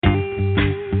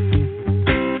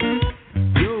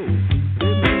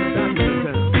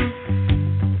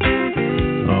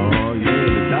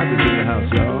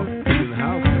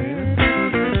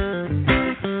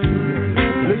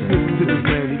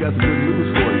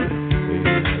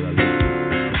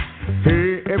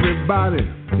Everybody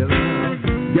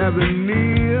gather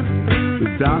near. The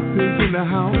doctor's in the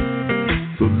house,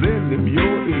 so lend him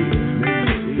your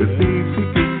ear. The things he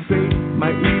can say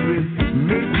might even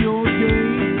make your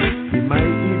day. He might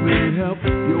even help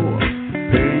your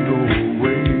pain go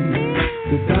away.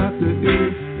 The doctor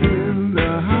is in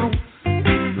the house.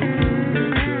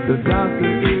 The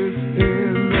doctor is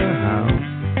in the house.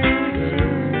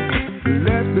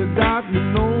 Let the doctor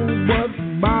know what's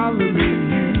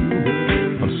bothering you.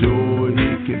 I'm sure he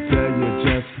can tell you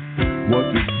just what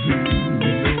to do.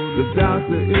 The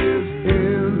doctor is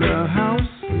in the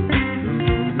house.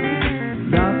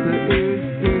 Doctor is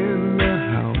in the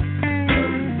house.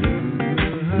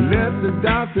 Let the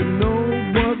doctor know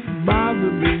what's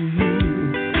bothering you.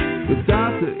 The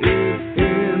doctor is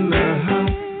in the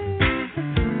house.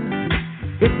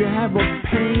 If you have a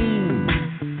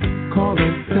pain, call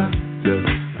the doctor.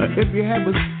 If you have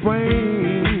a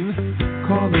sprain,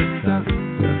 call the doctor.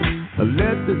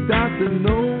 Let the doctor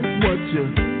know what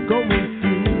you're going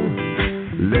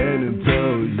through. Let him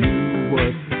tell you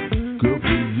what's good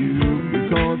for you.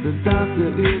 Because the doctor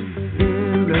is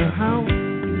in the house.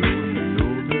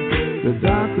 The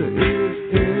doctor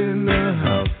is in the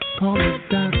house. Call the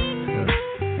doctor.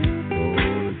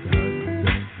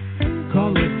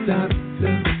 Call the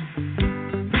doctor.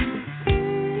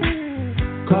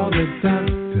 Call the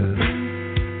doctor.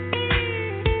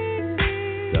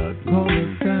 Call the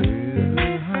doctor.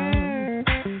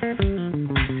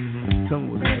 Tell me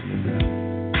what's happening now.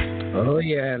 Oh,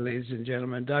 yeah, ladies and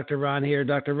gentlemen. Dr. Ron here.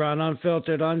 Dr. Ron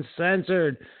Unfiltered,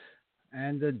 Uncensored.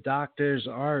 And the doctors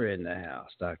are in the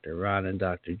house. Dr. Ron and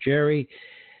Dr. Jerry.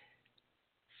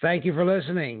 Thank you for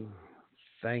listening.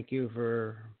 Thank you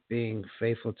for being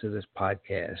faithful to this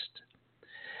podcast.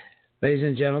 Ladies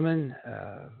and gentlemen,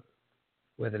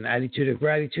 with an attitude of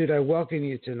gratitude, I welcome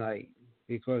you tonight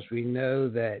because we know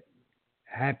that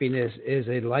happiness is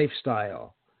a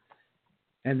lifestyle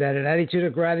and that an attitude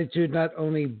of gratitude not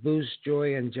only boosts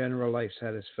joy and general life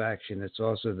satisfaction, it's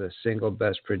also the single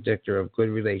best predictor of good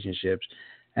relationships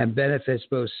and benefits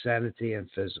both sanity and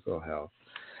physical health.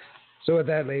 So with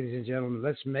that, ladies and gentlemen,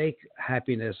 let's make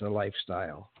happiness a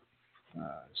lifestyle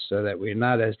so that we're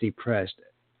not as depressed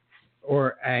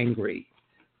or angry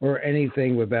or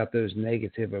anything about those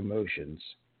negative emotions.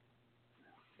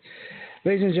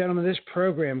 Ladies and gentlemen, this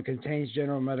program contains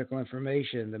general medical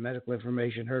information. The medical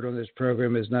information heard on this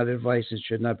program is not advice and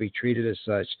should not be treated as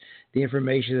such. The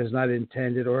information is not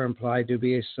intended or implied to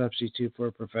be a substitute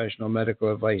for professional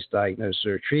medical advice, diagnosis,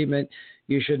 or treatment.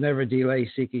 You should never delay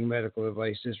seeking medical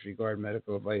advice, disregard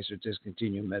medical advice, or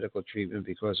discontinue medical treatment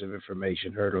because of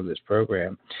information heard on this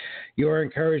program. You are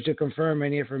encouraged to confirm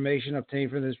any information obtained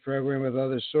from this program with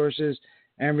other sources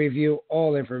and review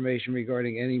all information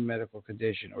regarding any medical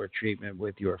condition or treatment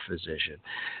with your physician.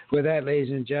 With that,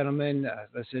 ladies and gentlemen,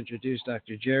 let's introduce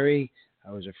Dr. Jerry.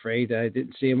 I was afraid I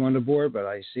didn't see him on the board, but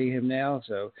I see him now.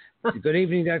 So good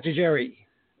evening, Dr. Jerry.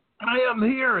 I am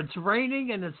here. It's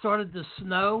raining and it started to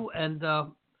snow, and I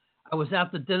was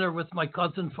out to dinner with my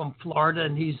cousin from Florida,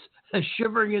 and he's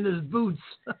shivering in his boots.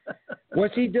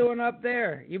 What's he doing up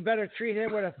there? You better treat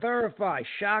him with a Thurify.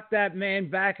 Shock that man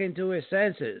back into his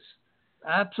senses.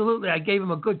 Absolutely. I gave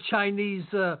him a good Chinese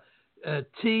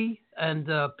tea and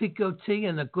pico tea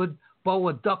and a good bowl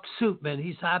of duck soup, man.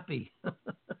 He's happy.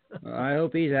 I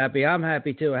hope he's happy. I'm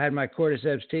happy, too. I had my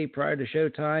cordyceps tea prior to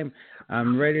showtime.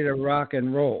 I'm ready to rock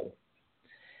and roll.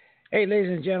 Hey, ladies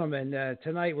and gentlemen,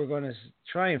 tonight we're going to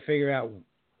try and figure out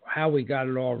how we got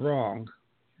it all wrong.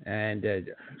 And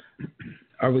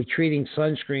are we treating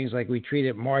sunscreens like we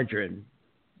treated margarine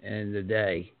in the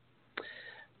day?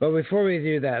 But before we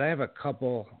do that, I have a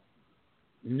couple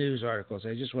news articles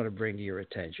I just want to bring to your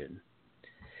attention.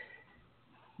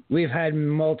 We've had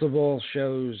multiple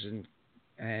shows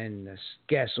and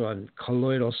guests on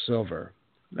colloidal silver.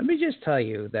 Let me just tell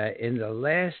you that in the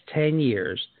last 10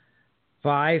 years,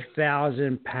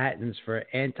 5,000 patents for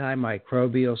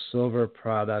antimicrobial silver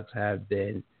products have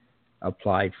been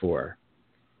applied for.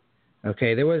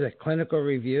 Okay, there was a clinical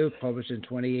review published in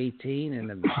 2018 in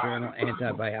the journal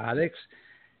Antibiotics,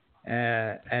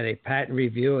 and a patent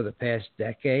review of the past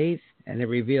decade, and it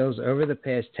reveals over the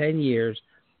past 10 years,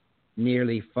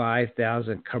 nearly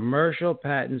 5,000 commercial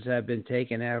patents have been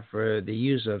taken out for the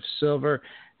use of silver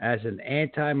as an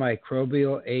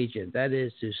antimicrobial agent. That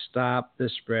is to stop the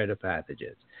spread of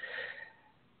pathogens.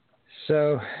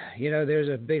 So, there's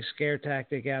a big scare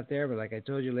tactic out there, but like I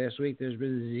told you last week, there's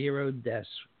been 0 deaths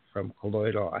from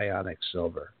colloidal ionic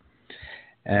silver.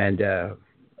 And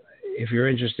if you're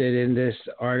interested in this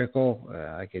article,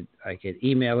 I could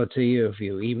email it to you. If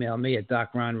you email me at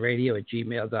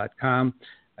docronradio@gmail.com,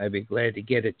 I'd be glad to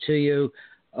get it to you.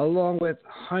 along with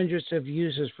hundreds of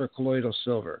uses for colloidal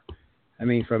silver. I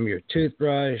mean, from your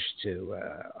toothbrush to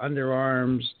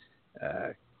underarms,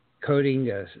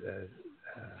 coating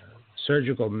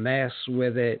surgical masks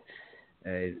with it,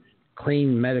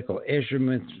 clean medical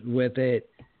instruments with it,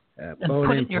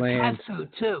 bone implants. Put it in your cat food,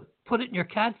 too. Put it in your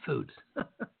cat food.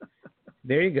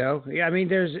 There you go. Yeah, I mean,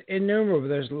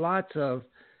 there's lots of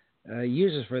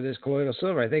uses for this colloidal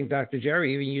silver. I think Dr.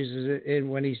 Jerry even uses it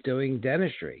when he's doing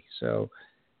dentistry. So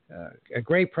a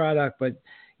great product, but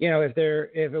if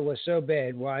it was so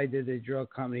bad, why did the drug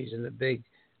companies and the big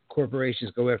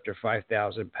corporations go after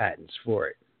 5,000 patents for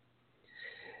it?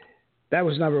 That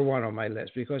was number one on my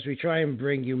list, because we try and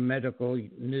bring you medical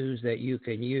news that you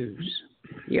can use.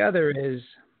 The other is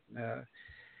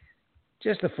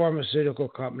just the pharmaceutical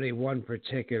company, one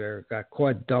particular, got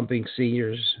caught dumping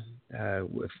seniors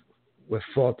with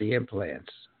faulty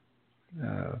implants.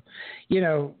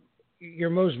 You're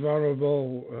most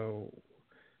vulnerable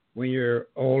when you're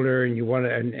older, and you want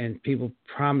to, and people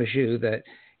promise you that,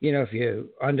 if you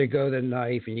undergo the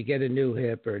knife and you get a new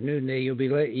hip or a new knee, you'll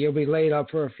be laid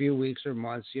up for a few weeks or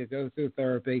months. You go through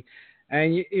therapy,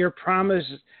 and you're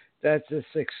promised that the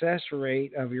success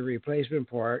rate of your replacement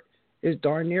part is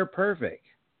darn near perfect.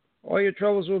 All your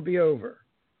troubles will be over.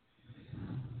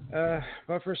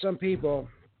 But for some people,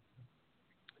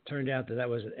 it turned out that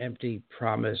was an empty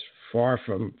promise, far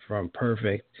from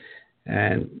perfect,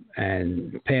 and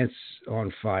pants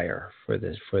on fire for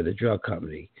the drug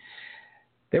company.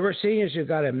 There were seniors who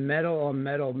got a metal on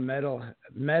metal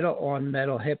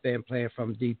hip implant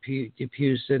from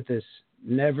DePuy Synthes.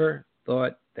 Never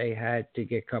thought they had to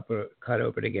get cut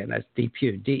open again. That's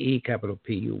DePuy,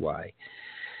 DePuy.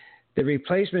 The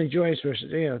replacement joints were,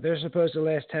 they're supposed to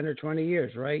last 10 or 20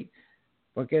 years, right?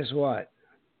 But guess what?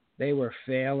 They were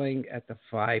failing at the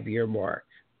 5-year mark.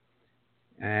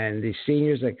 And the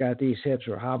seniors that got these hips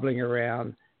were hobbling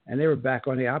around, and they were back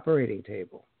on the operating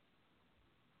table.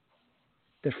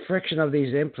 The friction of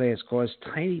these implants caused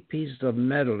tiny pieces of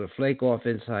metal to flake off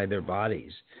inside their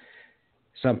bodies.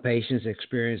 Some patients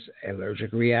experienced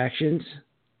allergic reactions,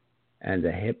 and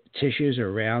the hip tissues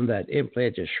around that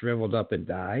implant just shriveled up and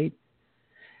died.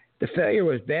 The failure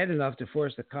was bad enough to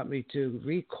force the company to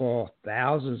recall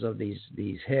thousands of these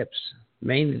hips,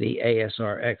 mainly the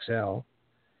ASR XL,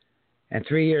 and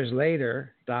 3 years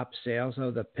later, stopped sales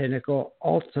of the Pinnacle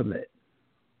Ultimate.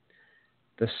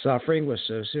 The suffering was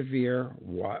so severe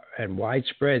and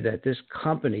widespread that this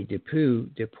company, DePuy,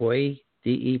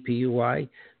 DEPUY,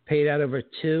 paid out over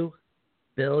 $2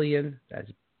 billion,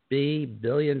 that's $2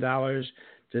 billion,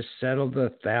 to settle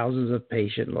the thousands of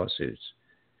patient lawsuits.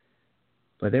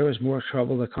 But there was more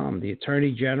trouble to come. The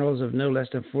attorney generals of no less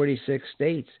than 46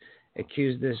 states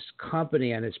accused this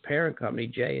company and its parent company,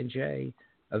 J&J,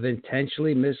 of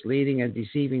intentionally misleading and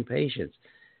deceiving patients.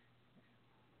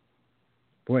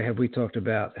 Boy, have we talked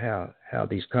about how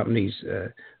these companies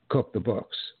cook the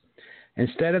books.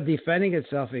 Instead of defending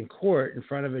itself in court in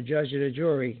front of a judge and a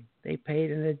jury, they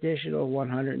paid an additional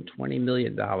 $120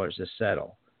 million to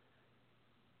settle.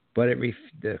 But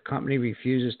the company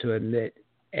refuses to admit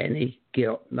any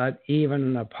guilt, not even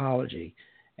an apology.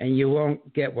 And you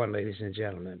won't get one, ladies and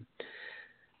gentlemen.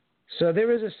 So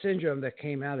there is a syndrome that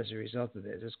came out as a result of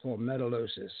this. It's called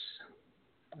metallosis.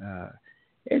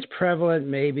 It's prevalent,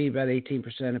 maybe about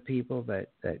 18% of people that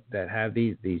have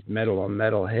these metal on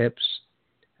metal hips.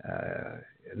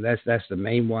 And that's the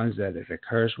main ones that it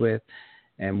occurs with.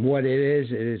 And what it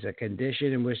is a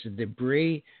condition in which the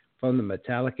debris from the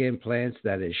metallic implants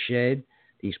that is shed,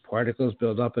 these particles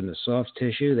build up in the soft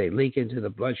tissue. They leak into the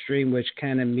bloodstream, which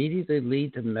can immediately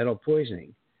lead to metal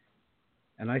poisoning.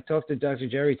 And I talked to Dr.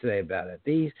 Jerry today about it.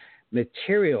 These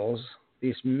materials,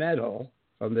 this metal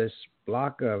from this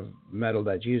block of metal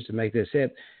that's used to make this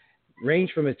hip,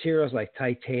 range from materials like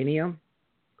titanium,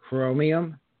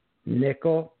 chromium,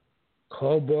 nickel,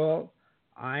 cobalt,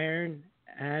 iron,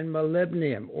 and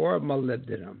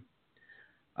molybdenum.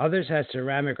 Others had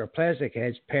ceramic or plastic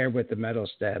heads paired with the metal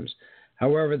stems.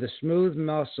 However, the smooth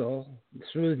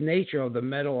nature of the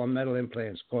metal on metal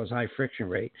implants caused high friction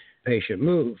rate. Patient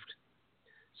moved.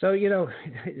 So,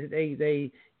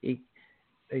 they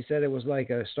said it was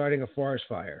like starting a forest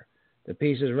fire. The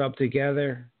pieces rub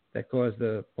together that cause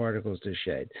the particles to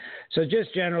shed. So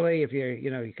just generally, if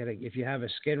if you have a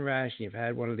skin rash and you've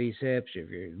had one of these hips, if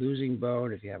you're losing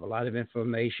bone, if you have a lot of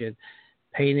inflammation,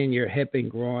 pain in your hip and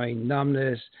groin,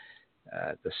 numbness,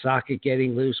 the socket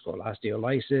getting loose called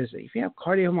osteolysis, if you have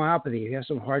cardiomyopathy, if you have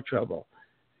some heart trouble,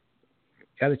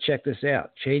 got to check this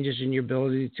out. Changes in your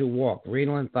ability to walk,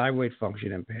 renal and thyroid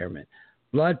function impairment,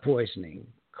 blood poisoning,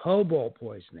 cobalt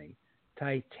poisoning,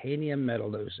 titanium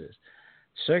metallosis.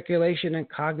 circulation and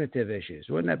cognitive issues.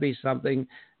 Wouldn't that be something?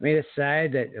 I mean, it's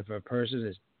sad that if a person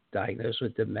is diagnosed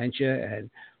with dementia, and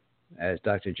as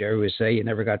Dr. Jerry would say, you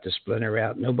never got the splinter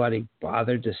out. Nobody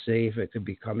bothered to see if it could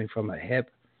be coming from a hip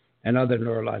and other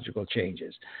neurological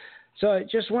changes. So I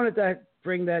just wanted to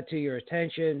bring that to your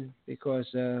attention because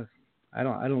I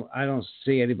don't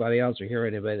see anybody else or hear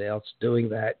anybody else doing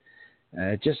that.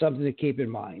 Just something to keep in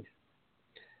mind.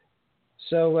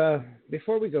 So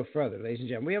before we go further, ladies and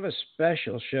gentlemen, we have a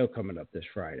special show coming up this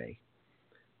Friday.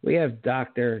 We have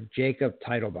Dr. Jacob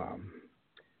Teitelbaum.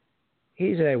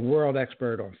 He's a world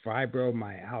expert on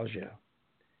fibromyalgia.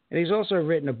 And he's also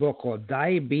written a book called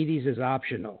Diabetes is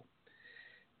Optional: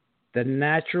 The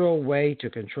Natural Way to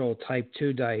Control Type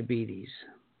 2 Diabetes.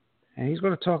 And he's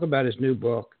going to talk about his new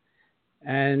book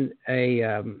and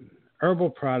a herbal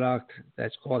product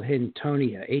that's called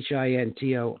Hintonia,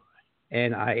 Hintonia,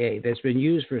 that's been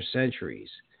used for centuries.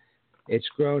 It's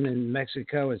grown in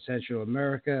Mexico and Central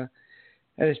America,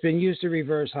 and it's been used to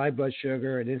reverse high blood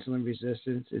sugar and insulin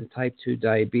resistance in type 2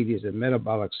 diabetes and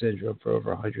metabolic syndrome for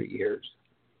over 100 years.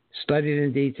 Studied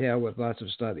in detail with lots of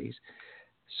studies.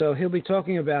 So he'll be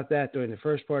talking about that during the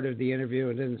first part of the interview,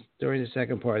 and then during the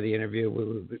second part of the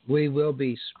interview, we will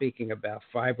be speaking about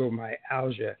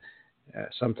fibromyalgia,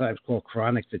 sometimes called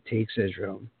chronic fatigue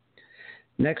syndrome.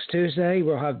 Next Tuesday,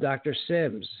 we'll have Dr.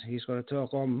 Sims. He's going to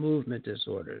talk on movement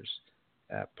disorders,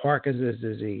 Parkinson's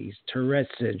disease, Tourette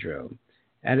syndrome,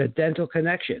 and a dental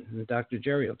connection. And Dr.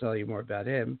 Jerry will tell you more about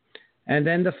him. And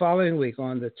then the following week,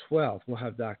 on the 12th, we'll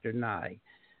have Dr. Nye.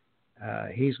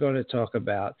 He's going to talk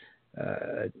about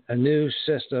a new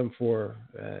system for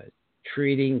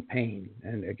treating pain.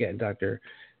 And again, Dr.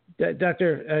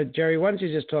 Jerry, why don't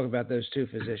you just talk about those two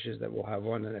physicians that we'll have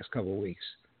on the next couple of weeks?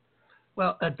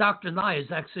 Well, Dr. Nye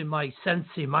is actually my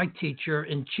sensei, my teacher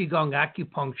in Qigong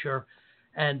acupuncture,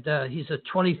 and he's a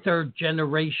 23rd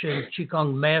generation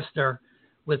Qigong master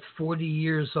with 40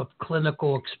 years of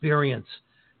clinical experience.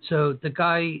 So the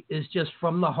guy is just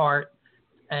from the heart,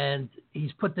 and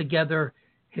he's put together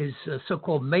his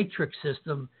so-called matrix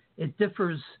system. It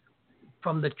differs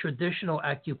from the traditional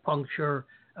acupuncture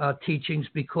teachings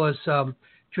because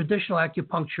traditional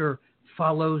acupuncture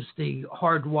follows the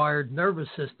hardwired nervous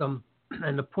system,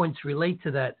 and the points relate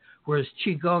to that, whereas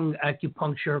Qigong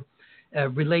acupuncture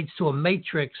relates to a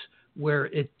matrix where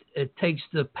it takes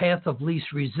the path of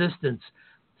least resistance.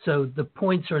 So the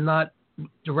points are not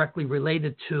directly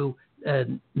related to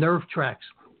nerve tracks.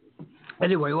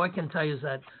 Anyway, all I can tell you is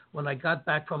that when I got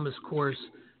back from this course,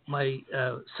 my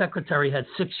secretary had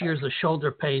 6 years of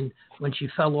shoulder pain when she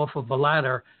fell off of a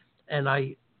ladder, and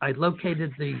I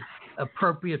located the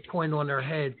appropriate point on her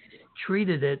head,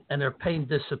 treated it, and her pain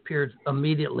disappeared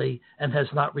immediately and has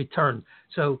not returned.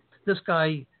 So this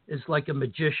guy is like a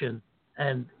magician,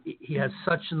 and he has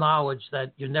such knowledge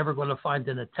that you're never going to find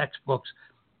in the textbooks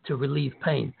to relieve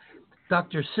pain.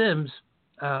 Dr. Sims,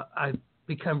 I've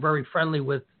become very friendly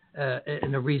with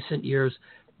in the recent years.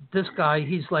 This guy,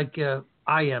 he's like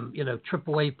I am,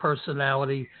 AAA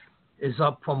personality, is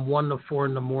up from 1 to 4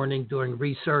 in the morning doing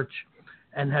research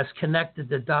and has connected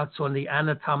the dots on the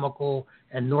anatomical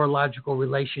and neurological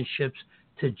relationships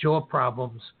to jaw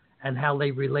problems and how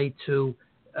they relate to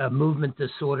movement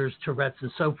disorders, Tourette's,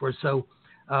 and so forth. So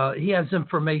he has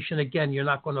information, again, you're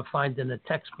not going to find in the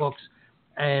textbooks,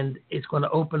 and it's going to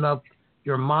open up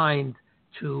your mind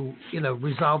to,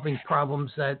 resolving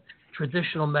problems that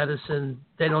traditional medicine,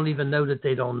 they don't even know that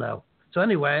they don't know. So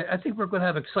anyway, I think we're going to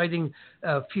have exciting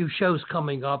few shows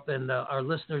coming up, and our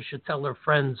listeners should tell their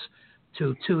friends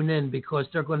to tune in because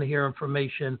they're going to hear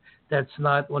information that's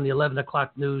not on the 11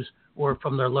 o'clock news or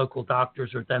from their local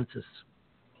doctors or dentists.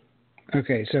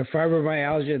 Okay, so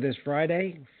fibromyalgia this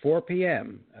Friday, 4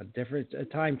 p.m., a different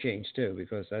time change too,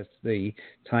 because that's the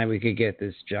time we could get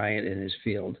this giant in his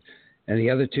field. And the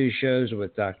other two shows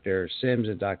with Dr. Sims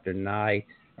and Dr. Nye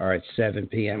are at 7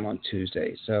 p.m. on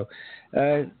Tuesday. So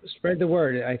spread the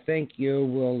word. I think you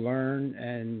will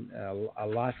learn a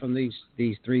lot from these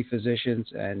three physicians,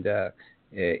 and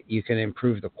you can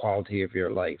improve the quality of your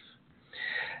life.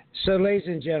 So, ladies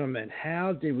and gentlemen,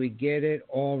 how did we get it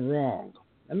all wrong?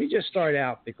 Let me just start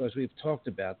out because we've talked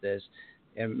about this.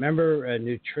 And remember,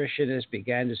 nutritionists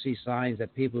began to see signs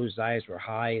that people whose diets were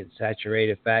high in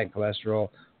saturated fat and cholesterol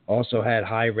also had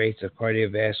high rates of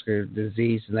cardiovascular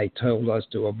disease, and they told us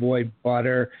to avoid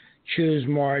butter, choose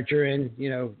margarine,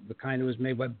 the kind that was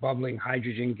made by bubbling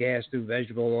hydrogen gas through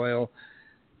vegetable oil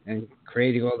and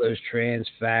creating all those trans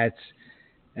fats.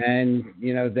 And,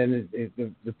 then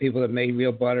the people that made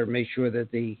real butter made sure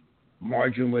that the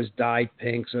margarine was dyed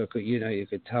pink so you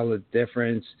could tell the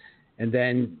difference. And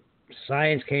then,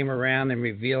 science came around and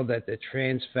revealed that the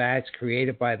trans fats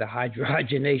created by the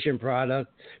hydrogenation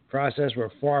process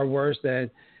were far worse than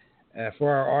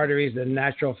for our arteries than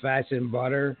natural fats in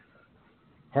butter.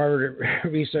 Harvard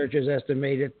researchers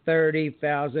estimated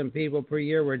 30,000 people per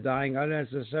year were dying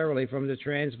unnecessarily from the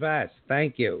trans fats.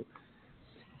 Thank you.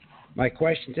 My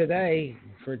question today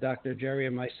for Dr. Jerry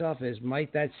and myself is,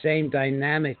 might that same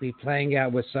dynamic be playing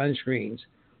out with sunscreens,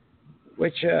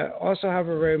 which also have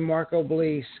a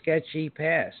remarkably sketchy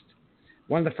past?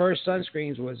 One of the first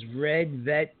sunscreens was Red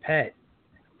Vet Pet,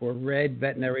 or Red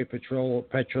Veterinary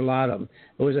Petrolatum.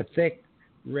 It was a thick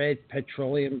red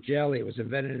petroleum jelly. It was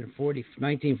invented in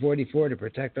 1944 to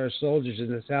protect our soldiers in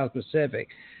the South Pacific.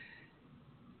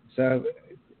 So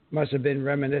it must have been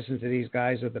reminiscent to these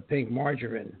guys of the pink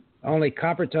margarine. Only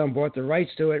Coppertone bought the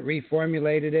rights to it,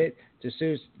 reformulated it to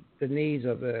suit the needs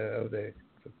of the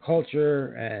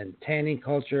culture and tanning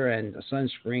culture, and the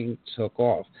sunscreen took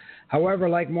off. However,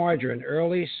 like margarine,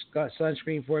 early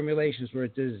sunscreen formulations were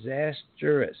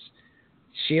disastrous,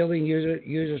 shielding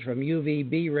users from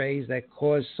UVB rays that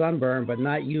cause sunburn, but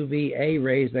not UVA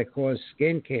rays that cause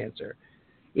skin cancer.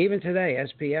 Even today,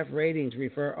 SPF ratings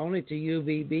refer only to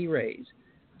UVB rays.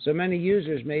 So many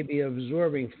users may be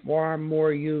absorbing far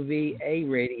more UVA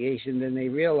radiation than they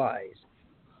realize.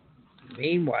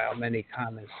 Meanwhile, many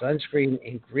common sunscreen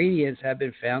ingredients have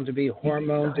been found to be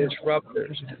hormone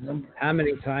disruptors. How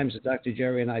many times have Dr.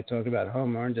 Jerry and I talked about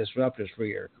hormone disruptors for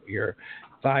your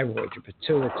thyroid, your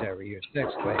pituitary, your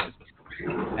sex glands?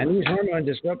 And these hormone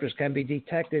disruptors can be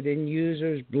detected in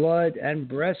users' blood and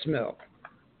breast milk.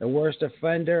 The worst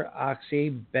offender,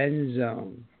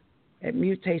 oxybenzone. It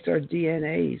mutates our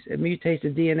DNAs. It mutates the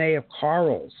DNA of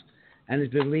corals and is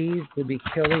believed to be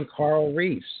killing coral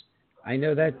reefs. I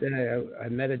know that I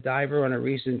met a diver on a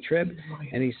recent trip,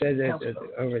 and he said that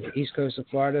over the east coast of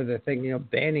Florida, they're thinking of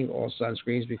banning all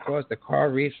sunscreens because the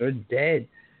coral reefs are dead.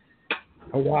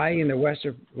 Hawaii and the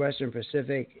Western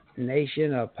Pacific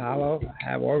nation of Palau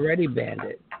have already banned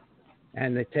it,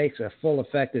 and it takes a full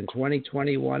effect in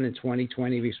 2021 and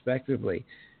 2020 respectively.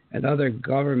 And other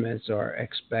governments are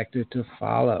expected to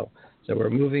follow. So we're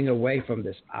moving away from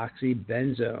this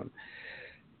oxybenzone.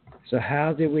 So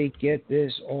how did we get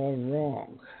this all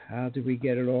wrong? How did we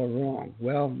get it all wrong?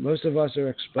 Well, most of us are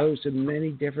exposed to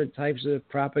many different types of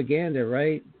propaganda,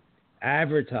 right?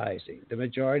 Advertising. The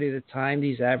majority of the time,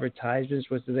 these advertisements,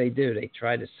 what do? They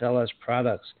try to sell us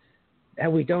products that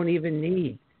we don't even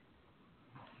need.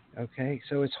 Okay,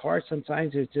 so it's hard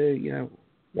sometimes to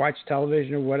watch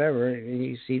television or whatever, and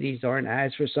you see these darn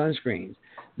ads for sunscreens.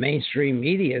 Mainstream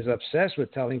media is obsessed with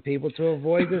telling people to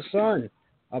avoid the sun,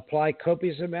 apply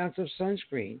copious amounts of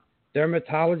sunscreen.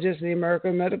 Dermatologists and the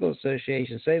American Medical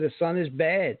Association say the sun is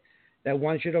bad, that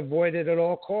one should avoid it at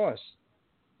all costs.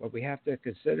 But we have to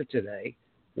consider today,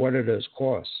 what are those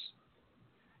costs?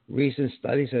 Recent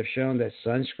studies have shown that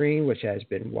sunscreen, which has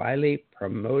been widely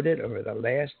promoted over the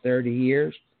last 30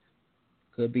 years,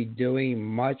 could be doing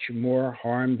much more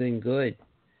harm than good.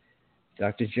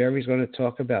 Dr. Jerry's going to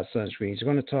talk about sunscreens. He's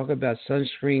going to talk about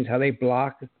sunscreens, how they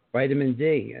block vitamin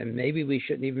D. And maybe we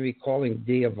shouldn't even be calling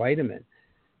D a vitamin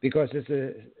because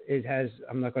it has,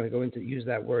 I'm not going to go into use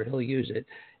that word, he'll use it.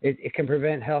 It can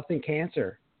prevent health and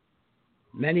cancer.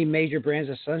 Many major brands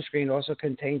of sunscreen also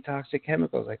contain toxic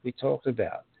chemicals like we talked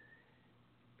about.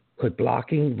 Could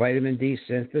blocking vitamin D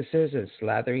synthesis and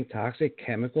slathering toxic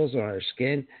chemicals on our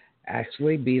skin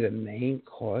actually be the main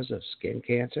cause of skin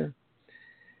cancer?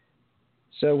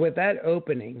 So with that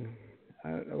opening,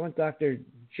 I want Dr.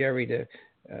 Jerry to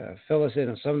fill us in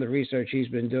on some of the research he's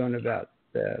been doing about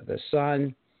the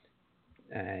sun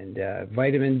and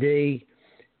vitamin D.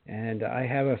 And I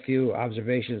have a few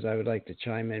observations I would like to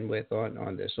chime in with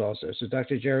on this also. So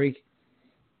Dr. Jerry?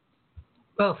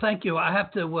 Well, thank you. I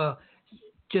have to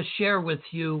just share with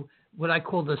you what I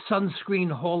call the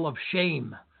sunscreen hall of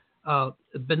shame.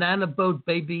 Banana Boat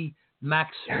Baby Max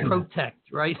Protect,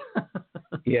 right?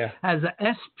 Yeah. Has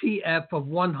an SPF of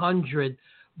 100,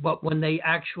 but when they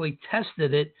actually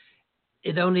tested it,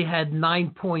 it only had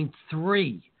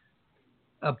 9.3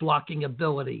 blocking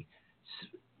ability.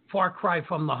 Far cry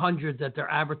from the 100 that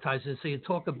they're advertising. So you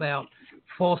talk about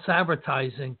false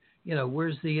advertising.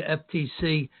 Where's the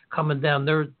FTC coming down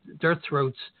their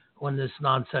throats on this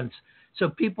nonsense? So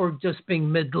people are just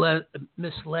being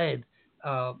misled.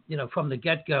 From the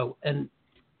get-go, and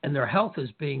their health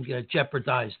is being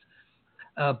jeopardized.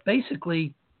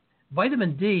 Basically,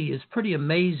 vitamin D is pretty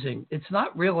amazing. It's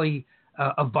not really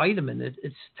a vitamin.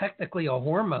 It's technically a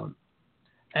hormone,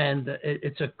 and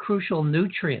it's a crucial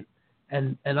nutrient.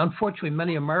 And unfortunately,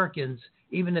 many Americans,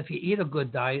 even if you eat a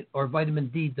good diet, are vitamin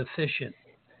D deficient.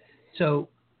 So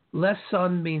less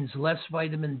sun means less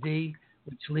vitamin D,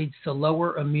 which leads to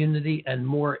lower immunity and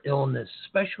more illness,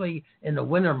 especially in the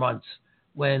winter months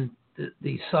when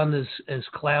the sun is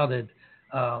clouded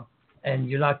and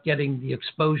you're not getting the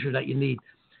exposure that you need.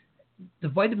 The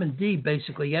vitamin D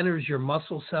basically enters your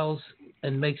muscle cells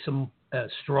and makes them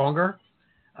stronger.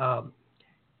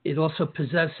 It also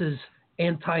possesses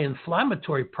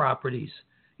anti-inflammatory properties.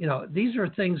 These are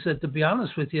things that, to be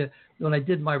honest with you, when I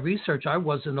did my research, I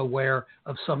wasn't aware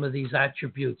of some of these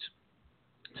attributes.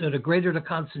 So the greater the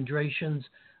concentrations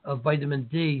of vitamin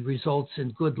D results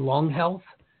in good lung health,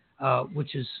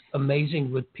 which is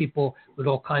amazing with people with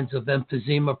all kinds of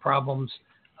emphysema problems.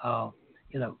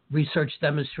 Research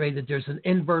demonstrated there's an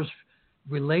inverse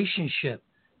relationship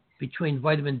between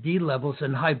vitamin D levels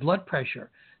and high blood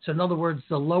pressure. So in other words,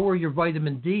 the lower your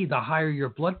vitamin D, the higher your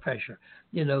blood pressure.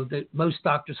 That most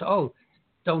doctors say,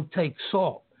 don't take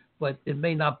salt, but it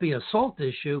may not be a salt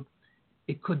issue.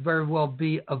 It could very well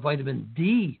be a vitamin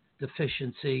D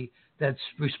deficiency that's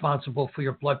responsible for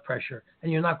your blood pressure.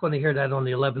 And you're not going to hear that on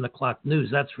the 11 o'clock news,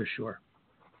 that's for sure.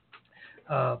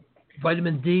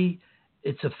 Vitamin D,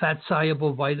 it's a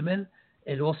fat-soluble vitamin.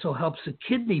 It also helps the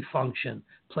kidney function,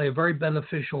 play a very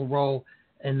beneficial role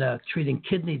in treating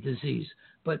kidney disease.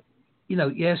 But,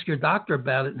 you ask your doctor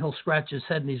about it, and he'll scratch his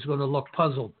head, and he's going to look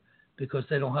puzzled because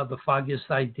they don't have the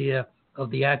foggiest idea of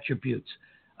the attributes.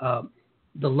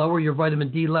 The lower your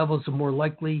vitamin D levels, the more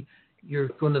likely you're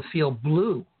going to feel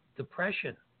blue,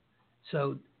 depression.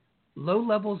 So low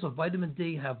levels of vitamin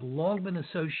D have long been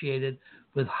associated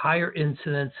with higher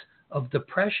incidence of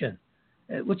depression,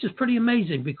 which is pretty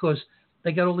amazing because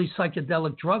they got all these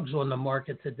psychedelic drugs on the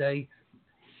market today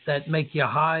that make you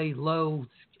high, low,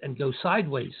 and go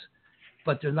sideways,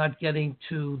 but they're not getting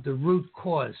to the root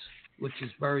cause, which is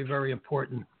very, very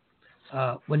important.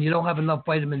 When you don't have enough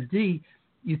vitamin D,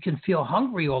 you can feel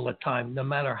hungry all the time, no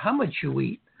matter how much you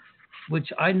eat, which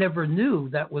I never knew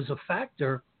that was a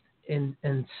factor in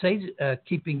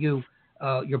keeping your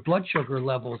blood sugar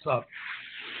levels up.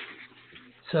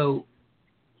 So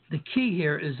the key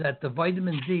here is that the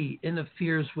vitamin D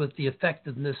interferes with the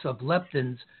effectiveness of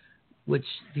leptins, which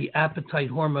the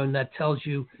appetite hormone that tells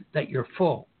you that you're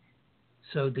full.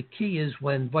 So the key is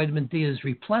when vitamin D is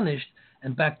replenished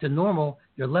and back to normal,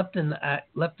 your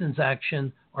leptins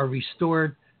action are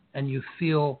restored, and you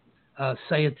feel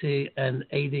satiety and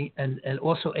aiding, and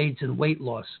also aids in weight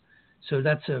loss. So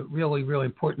that's a really, really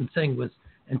important thing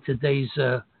in today's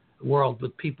world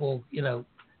with people.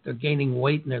 They're gaining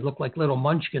weight and they look like little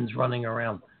munchkins running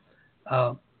around.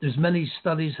 There's many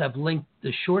studies have linked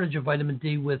the shortage of vitamin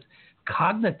D with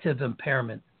cognitive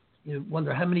impairment. You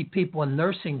wonder how many people in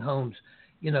nursing homes,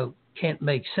 can't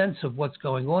make sense of what's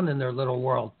going on in their little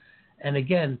world. And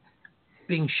again,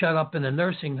 being shut up in a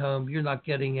nursing home, you're not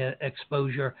getting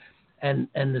exposure, and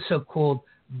the so-called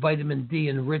vitamin D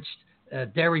enriched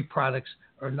dairy products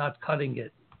are not cutting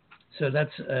it. So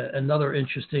that's another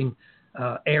interesting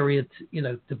area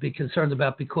to be concerned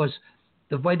about, because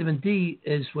the vitamin D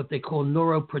is what they call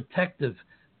neuroprotective.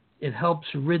 It helps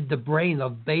rid the brain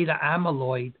of beta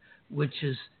amyloid, which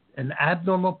is an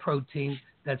abnormal protein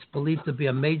that's believed to be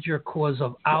a major cause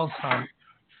of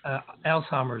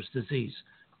Alzheimer's disease.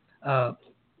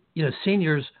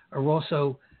 Seniors are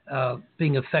also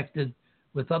being affected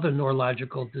with other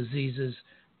neurological diseases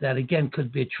that, again,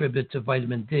 could be attributed to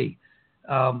vitamin D.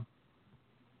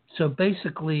 So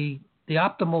basically, the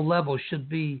optimal level should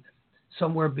be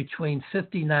somewhere between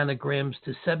 50 nanograms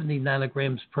to 70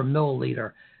 nanograms per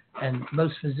milliliter. And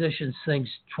most physicians think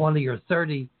 20 or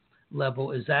 30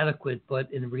 level is adequate, but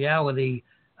in reality,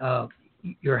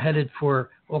 you're headed for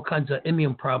all kinds of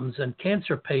immune problems. And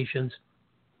cancer patients,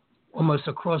 almost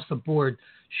across the board,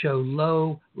 show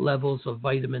low levels of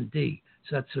vitamin D.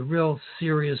 So that's a real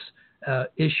serious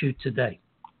issue today.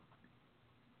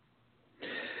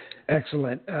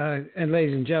 Excellent. And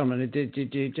ladies and gentlemen, did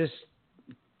you just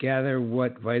gather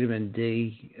what vitamin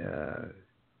D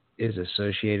is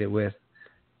associated with?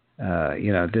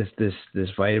 This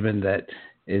vitamin that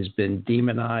has been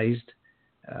demonized.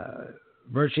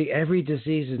 Virtually every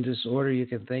disease and disorder you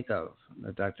can think of.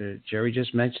 Dr. Jerry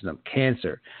just mentioned them: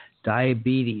 cancer,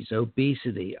 diabetes,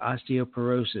 obesity,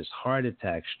 osteoporosis, heart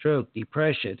attack, stroke,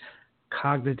 depression,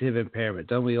 cognitive impairment.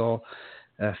 Don't we all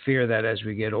fear that as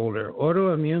we get older?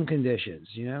 Autoimmune conditions,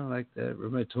 like the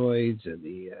rheumatoids and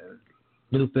the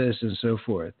lupus and so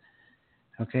forth.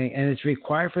 Okay, and it's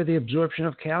required for the absorption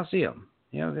of calcium.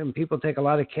 And people take a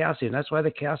lot of calcium. That's why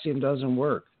the calcium doesn't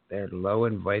work. They're low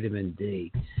in vitamin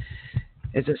D.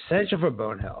 It's essential for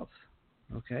bone health.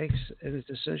 Okay, and it's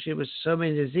associated with so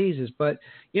many diseases. But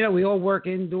we all work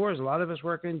indoors. A lot of us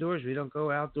work indoors. We don't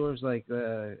go outdoors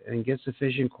and get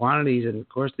sufficient quantities. And of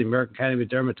course, the American Academy of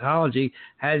Dermatology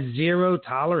has 0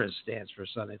 tolerance stance for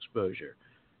sun exposure.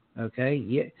 Okay,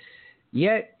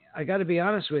 yet I got to be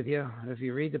honest with you. If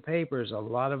you read the papers, a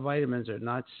lot of vitamins are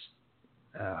not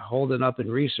holding up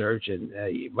in research, and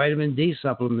vitamin D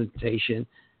supplementation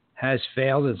has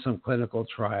failed in some clinical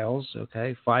trials.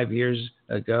 Okay, 5 years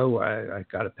ago, I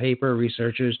got a paper.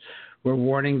 Researchers were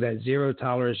warning that 0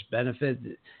 tolerance benefit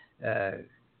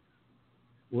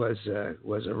was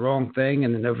a wrong thing.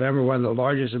 And in November, one of the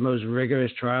largest and most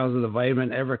rigorous trials of the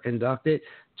vitamin ever conducted,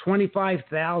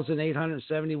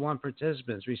 25,871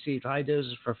 participants received high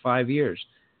doses for 5 years.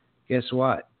 Guess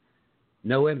what?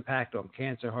 No impact on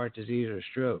cancer, heart disease, or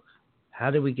stroke. How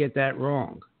did we get that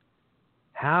wrong?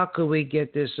 How could we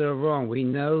get this so wrong? We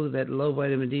know that low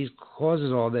vitamin D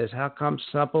causes all this. How come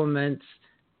supplements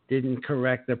didn't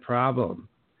correct the problem?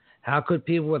 How could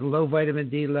people with low vitamin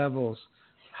D levels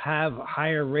have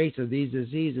higher rates of these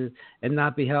diseases and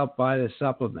not be helped by the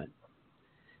supplement?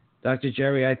 Dr.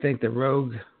 Jerry, I think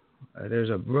there's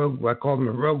a rogue, I call them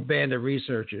a rogue band of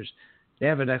researchers. They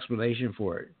have an explanation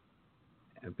for it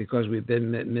because we've been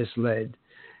misled.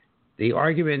 The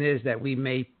argument is that we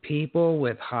made people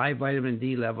with high vitamin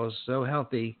D levels so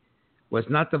healthy was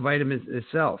not the vitamin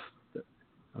itself.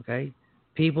 Okay?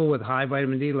 People with high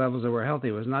vitamin D levels that were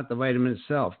healthy was not the vitamin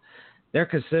itself. They're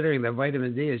considering that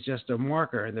vitamin D is just a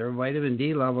marker, and their vitamin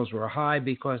D levels were high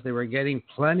because they were getting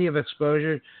plenty of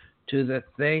exposure to the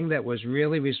thing that was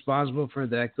really responsible for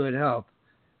that good health.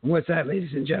 And what's that,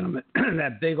 ladies and gentlemen?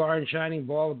 That big orange shining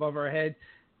ball above our head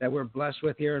that we're blessed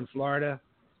with here in Florida?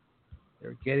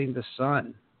 They're getting the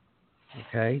sun.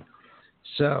 Okay?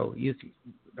 So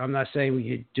I'm not saying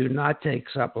you do not take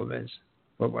supplements,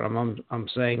 but what I'm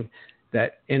saying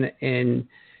that in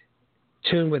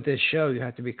tune with this show, you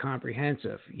have to be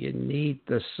comprehensive. You need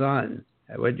the sun.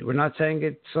 We're not saying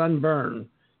it's sunburn.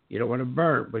 You don't want to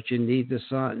burn, but you need the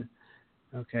sun.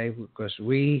 Okay? Because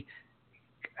we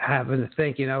happen to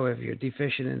think, if you're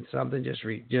deficient in something, just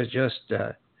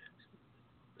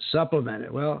supplement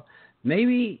it. Well,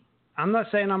 maybe, I'm not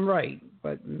saying I'm right,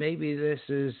 but maybe this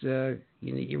is,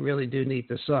 you really do need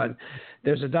the sun.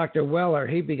 There's a Dr. Weller.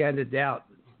 He began to doubt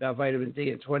about vitamin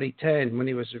D in 2010 when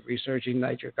he was researching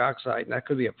nitric oxide. And that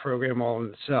could be a program all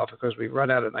in itself because we run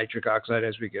out of nitric oxide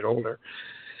as we get older.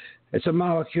 It's a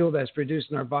molecule that's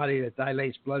produced in our body that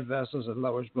dilates blood vessels and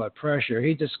lowers blood pressure.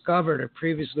 He discovered a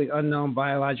previously unknown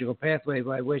biological pathway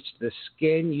by which the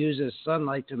skin uses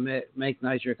sunlight to make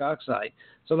nitric oxide.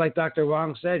 So like Dr.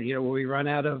 Wong said, when we run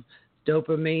out of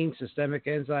dopamine, systemic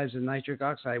enzymes, and nitric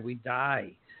oxide, we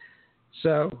die.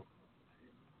 So,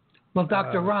 well,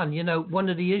 Dr. Ron, one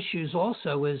of the issues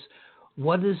also is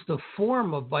what is the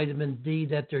form of vitamin D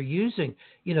that they're using?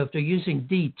 If they're using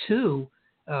D2,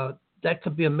 that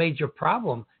could be a major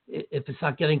problem if it's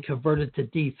not getting converted to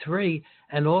D3.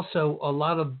 And also, a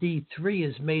lot of D3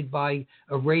 is made by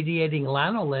irradiating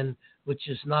lanolin, which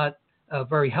is not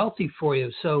very healthy for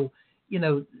you. So,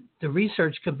 the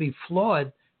research could be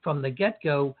flawed from the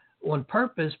get-go on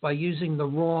purpose by using the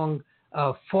wrong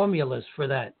formulas for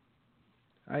that.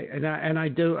 I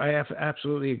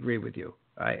absolutely agree with you.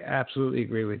 I absolutely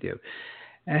agree with you.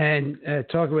 And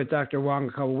talking with Dr. Wong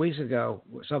a couple of weeks ago,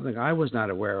 something I was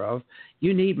not aware of,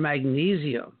 you need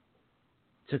magnesium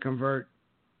to convert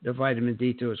the vitamin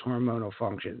D to its hormonal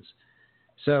functions.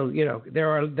 So,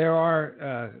 there are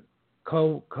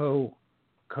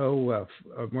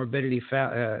morbidity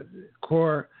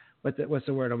core. What's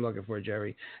the word I'm looking for,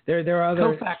 Jerry? There are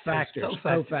other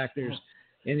cofactors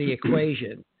in the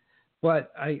equation.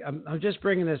 But I'm just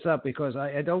bringing this up because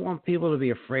I don't want people to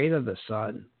be afraid of the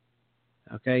sun.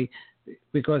 Okay,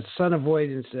 because sun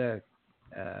avoidance it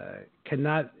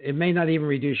may not even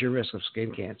reduce your risk of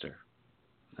skin cancer.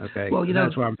 Okay, well,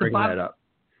 that's why I'm bringing that up.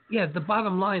 Yeah, the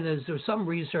bottom line is there's some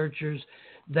researchers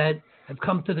that have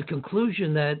come to the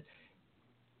conclusion that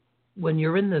when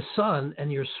you're in the sun and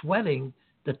you're sweating,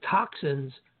 the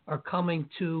toxins are coming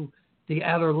to the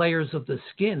outer layers of the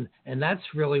skin, and that's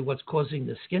really what's causing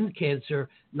the skin cancer,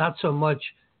 not so much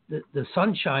the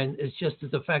sunshine. It's just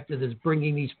the fact that it's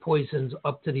bringing these poisons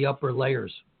up to the upper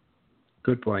layers.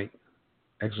 Good point.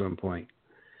 Excellent point.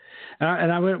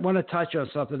 And I want to touch on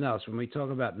something else when we talk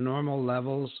about normal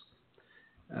levels.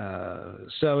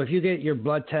 So if you get your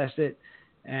blood tested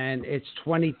and it's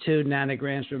 22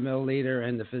 nanograms per milliliter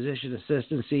and the physician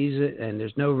assistant sees it and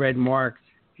there's no red mark,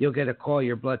 you'll get a call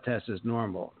your blood test is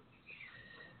normal.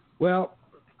 Well,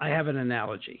 I have an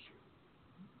analogy.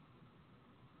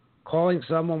 Calling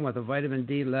someone with a vitamin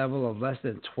D level of less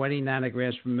than 20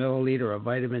 nanograms per milliliter of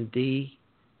vitamin D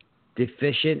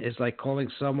deficient is like calling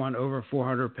someone over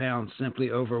 400 pounds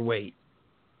simply overweight.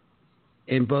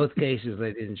 In both cases,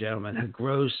 ladies and gentlemen, a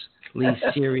grossly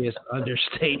serious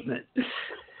understatement.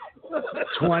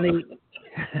 20.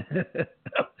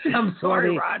 I'm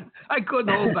sorry, Ron. I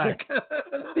couldn't hold back.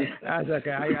 That's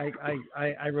okay.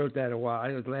 I wrote that a while.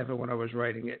 I was laughing when I was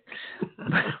writing it.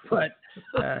 But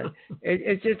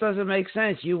it just doesn't make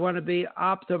sense. You want to be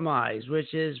optimized,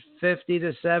 which is 50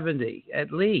 to 70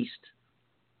 at least.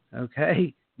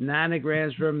 Okay?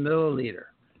 Nanograms per milliliter.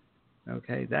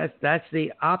 Okay? That's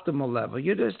the optimal level.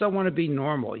 You just don't want to be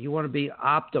normal. You want to be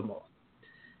optimal.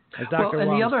 As Dr.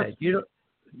 Wong said,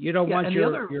 you don't want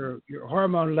your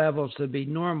hormone levels to be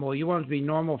normal. You want it to be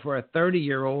normal for a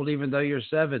 30-year-old, even though you're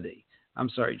 70. I'm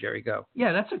sorry, Jerry, go.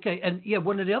 Yeah, that's okay. And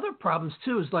one of the other problems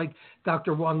too is like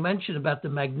Dr. Wong mentioned about the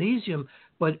magnesium.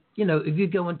 But if you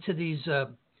go into these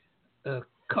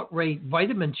cut rate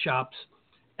vitamin shops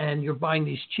and you're buying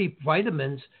these cheap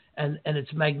vitamins, and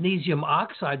it's magnesium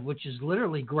oxide, which is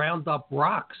literally ground up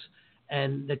rocks,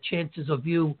 and the chances of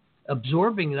you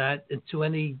absorbing that to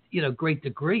any great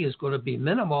degree is going to be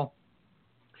minimal.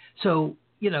 So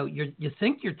you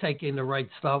think you're taking the right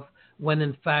stuff when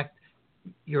in fact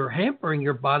you're hampering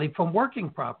your body from working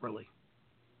properly.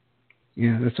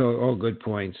 Yeah, that's all good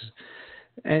points.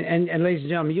 And ladies and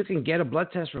gentlemen, you can get a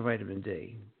blood test for vitamin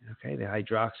D. Okay, the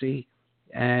hydroxy,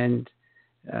 and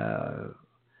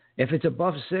if it's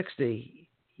above 60,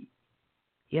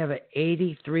 you have an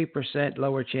 83%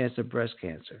 lower chance of breast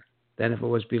cancer than if it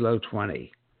was below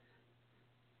 20.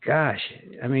 Gosh,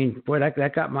 I mean, boy,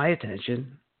 that got my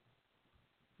attention.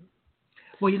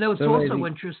 Well, it's also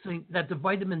interesting that the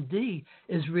vitamin D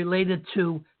is related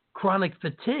to chronic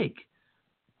fatigue,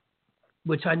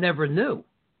 which I never knew.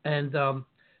 And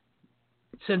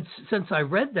since I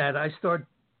read that, I started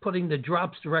putting the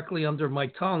drops directly under my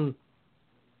tongue,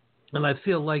 and I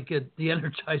feel like the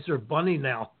Energizer Bunny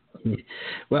now.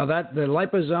 Well, the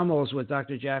liposomal is what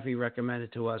Dr. Jaffe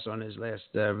recommended to us on his last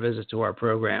visit to our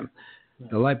program.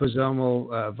 The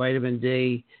liposomal vitamin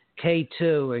D,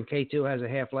 K2, and K2 has a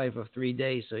half-life of 3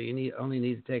 days, so you only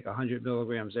need to take 100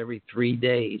 milligrams every 3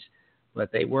 days.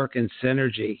 But they work in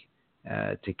synergy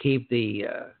to keep the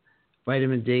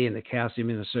vitamin D and the calcium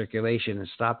in the circulation and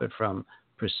stop it from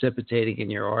precipitating in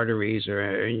your arteries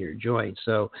or in your joints.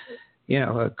 So,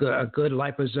 a good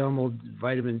liposomal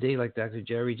vitamin D, like Dr.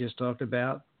 Jerry just talked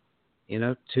about,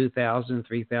 2,000,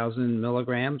 3,000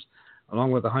 milligrams,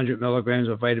 along with 100 milligrams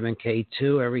of vitamin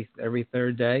K2 every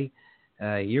third day.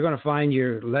 You're going to find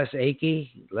you're less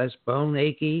achy, less bone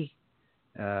achy,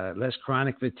 less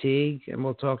chronic fatigue. And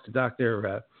we'll talk to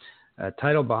Dr.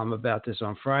 Teitelbaum about this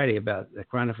on Friday, about the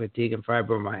chronic fatigue and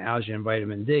fibromyalgia and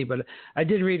vitamin D. But I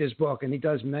did read his book, and he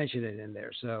does mention it in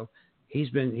there. So he's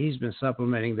been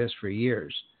supplementing this for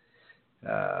years.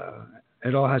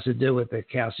 It all has to do with the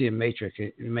calcium matrix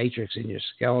in your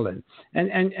skeleton.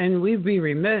 And we'd be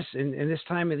remiss in this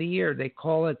time of the year. They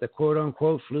call it the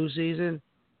quote-unquote flu season.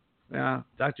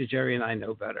 Dr. Jerry and I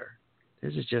know better.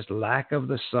 This is just lack of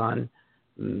the sun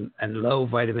and low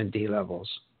vitamin D levels.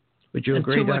 Would you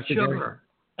agree, Dr. Jerry?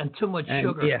 And too much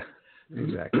sugar. Yeah,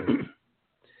 exactly.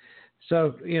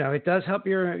 So, it does help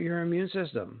your immune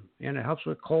system, and it helps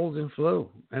with cold and flu.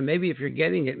 And maybe if you're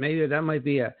getting it, maybe that might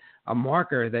be a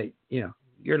marker that,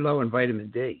 you're low in vitamin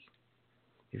D.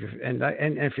 And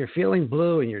if you're feeling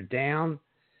blue and you're down,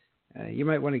 you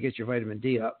might want to get your vitamin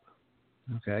D up,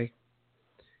 okay?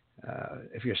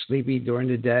 If you're sleepy during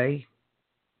the day.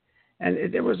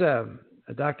 And there was a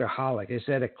Dr. Hollick. He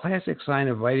said a classic sign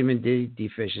of vitamin D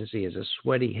deficiency is a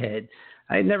sweaty head.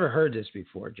 I had never heard this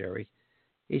before, Jerry.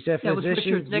 He said, that was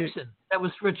Richard Nixon. That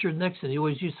was Richard Nixon. He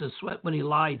always used to sweat when he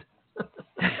lied.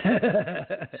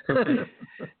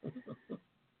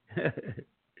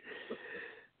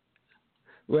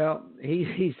 Well,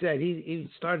 he said he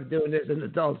started doing this in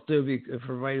adults too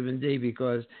for vitamin D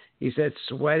because he said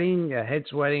sweating, head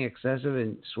sweating, excessive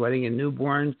and sweating in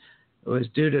newborns was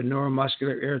due to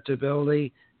neuromuscular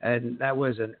irritability, and that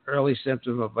was an early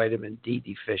symptom of vitamin D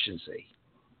deficiency.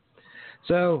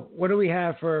 So what do we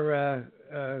have for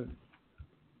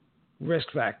risk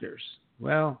factors?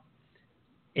 Well,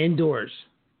 indoors,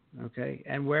 okay,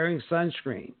 and wearing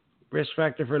sunscreen, risk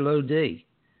factor for low D.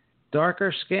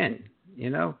 Darker skin,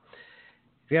 if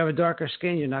you have a darker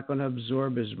skin, you're not going to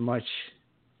absorb as much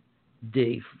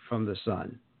D from the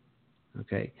sun,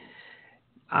 okay.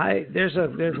 There's a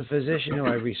physician who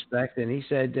I respect, and he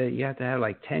said that you have to have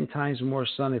like 10 times more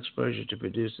sun exposure to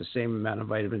produce the same amount of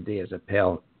vitamin D as a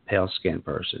pale skinned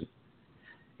person.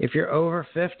 If you're over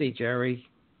 50, Jerry,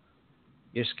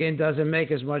 Your skin doesn't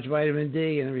make as much vitamin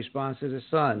D in response to the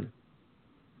sun.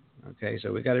 Okay,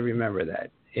 so we got to remember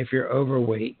that. If you're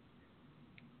overweight,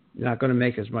 you're not going to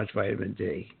make as much vitamin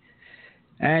D.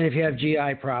 And if you have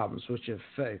GI problems,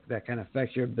 that can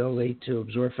affect your ability to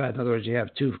absorb fat, in other words, you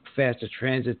have too fast a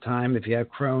transit time, if you have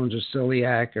Crohn's or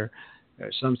celiac or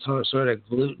some sort of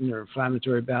gluten or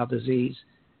inflammatory bowel disease,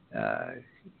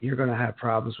 you're going to have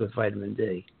problems with vitamin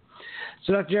D.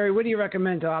 So, Dr. Jerry, what do you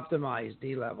recommend to optimize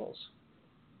D levels?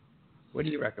 What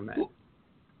do you recommend?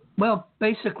 Well,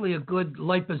 basically a good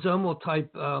liposomal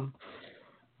type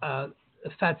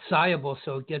fat soluble,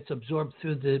 so it gets absorbed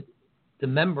through the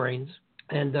membranes.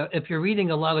 And if you're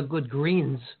eating a lot of good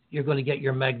greens, you're going to get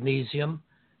your magnesium.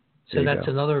 So that's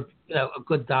another a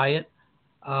good diet.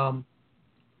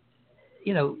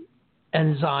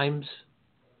 Enzymes,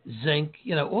 zinc,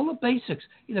 all the basics.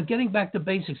 Getting back to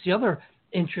basics. The other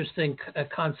interesting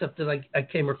concept that I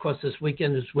came across this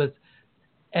weekend is with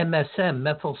MSM,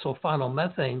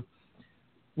 methylsulfonylmethane,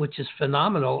 which is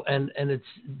phenomenal. And it's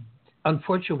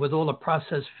unfortunate with all the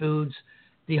processed foods,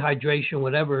 dehydration,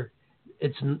 whatever,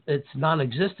 it's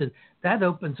non-existent. That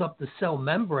opens up the cell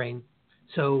membrane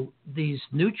so these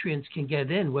nutrients can get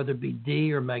in, whether it be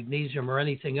D or magnesium or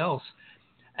anything else.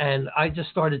 And I just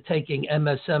started taking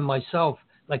MSM myself,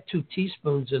 like 2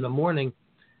 teaspoons in the morning,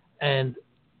 and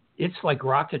it's like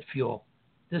rocket fuel.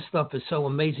 This stuff is so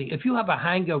amazing. If you have a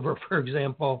hangover, for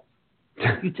example,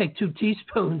 you take 2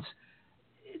 teaspoons,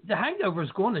 the hangover is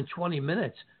gone in 20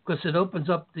 minutes because it opens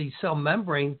up the cell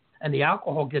membrane and the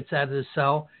alcohol gets out of the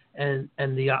cell and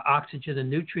the oxygen and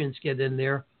nutrients get in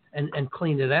there and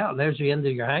clean it out. There's the end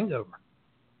of your hangover.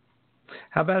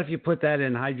 How about if you put that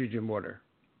in hydrogen water?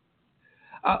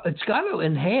 It's got to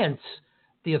enhance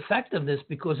the effectiveness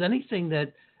because anything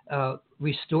that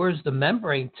restores the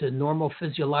membrane to normal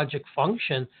physiologic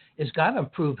function has got to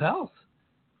improve health.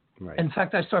 Right. In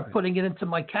fact, I started putting it into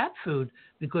my cat food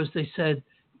because they said,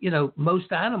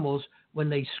 most animals, when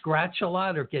they scratch a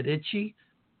lot or get itchy,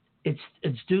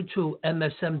 it's due to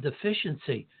MSM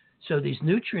deficiency. So these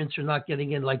nutrients are not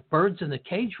getting in, like birds in a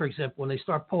cage, for example, when they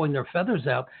start pulling their feathers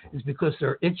out, is because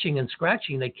they're itching and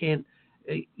scratching. They can't,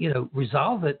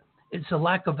 resolve it. It's a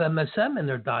lack of MSM in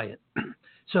their diet.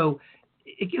 So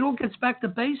it all gets back to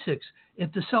basics.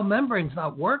 If the cell membrane's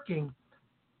not working,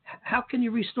 how can you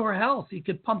restore health? You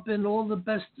could pump in all the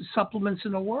best supplements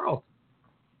in the world.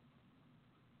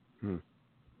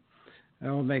 That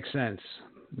all makes sense.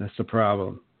 That's the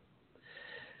problem.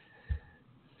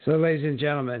 So, ladies and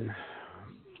gentlemen,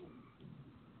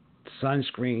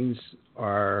 sunscreens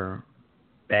are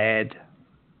bad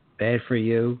for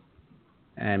you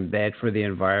and bad for the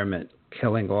environment,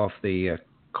 killing off the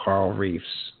coral reefs.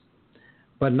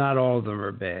 But not all of them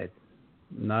are bad.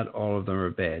 Not all of them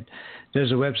are bad.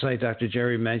 There's a website Dr.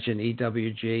 Jerry mentioned,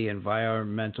 EWG,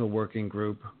 Environmental Working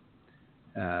Group.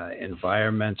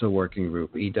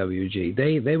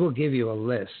 EWG. They will give you a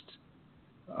list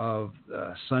of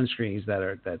sunscreens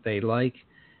that they like,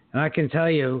 and I can tell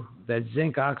you that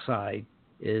zinc oxide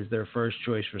is their first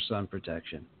choice for sun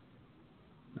protection.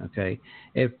 Okay,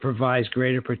 it provides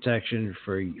greater protection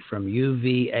from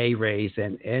UVA rays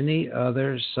than any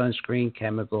other sunscreen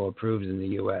chemical approved in the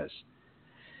U.S.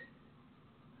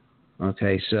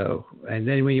 Okay, so, and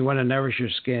then when you want to nourish your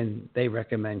skin, they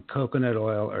recommend coconut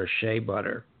oil or shea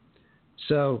butter.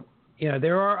 So,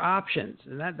 there are options,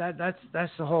 and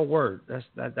that's the whole word.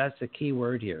 That's the key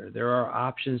word here. There are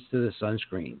options to the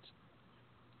sunscreens.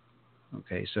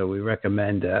 Okay, so we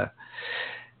recommend that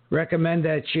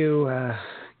you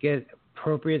get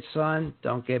appropriate sun.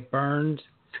 Don't get burned.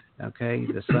 Okay,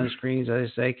 the sunscreens,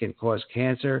 as I say, can cause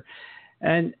cancer,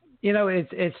 and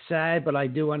it's sad, but I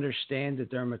do understand the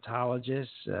dermatologists.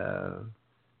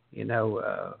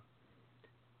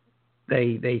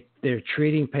 They're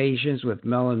treating patients with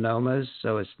melanomas,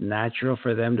 so it's natural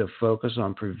for them to focus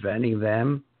on preventing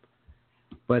them,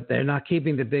 but they're not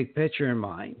keeping the big picture in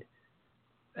mind.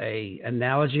 An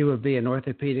analogy would be an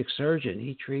orthopedic surgeon.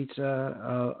 He treats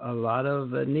a lot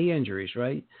of knee injuries,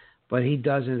 right? But he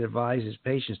doesn't advise his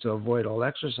patients to avoid all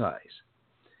exercise.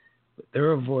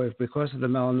 Because of the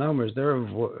melanomas, they're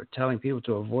telling people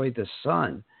to avoid the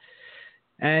sun.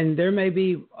 And there may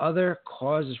be other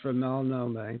causes for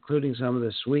melanoma, including some of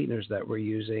the sweeteners that we're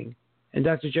using. And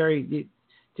Dr. Jerry,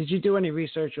 did you do any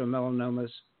research on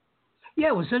melanomas? Yeah,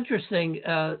 it was interesting.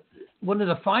 One of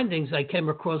the findings I came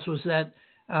across was that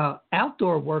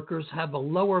outdoor workers have a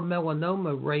lower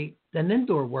melanoma rate than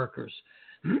indoor workers.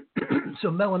 So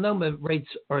melanoma rates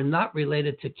are not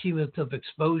related to cumulative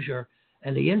exposure,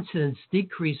 and the incidence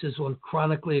decreases on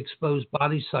chronically exposed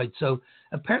body sites. So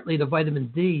apparently the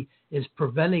vitamin D is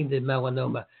preventing the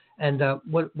melanoma. And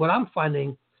what I'm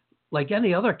finding, like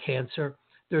any other cancer,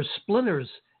 there's splinters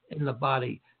in the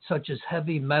body, such as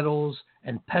heavy metals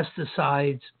and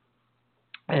pesticides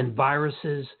and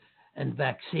viruses and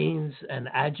vaccines and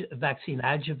vaccine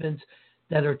adjuvants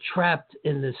that are trapped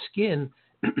in the skin.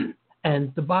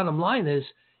 And the bottom line is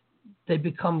they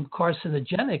become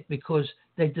carcinogenic because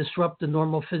they disrupt the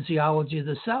normal physiology of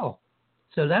the cell.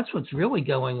 So that's what's really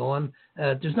going on.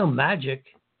 There's no magic.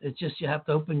 It's just you have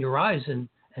to open your eyes and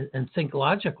think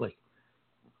logically.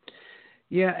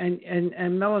 Yeah, and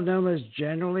melanomas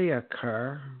generally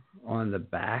occur on the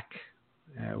back,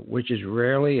 which is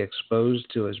rarely exposed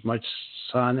to as much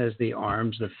sun as the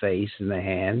arms, the face, and the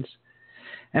hands.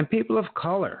 And people of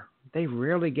color, they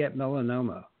rarely get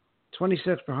melanoma,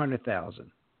 26 per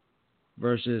 100,000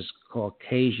 versus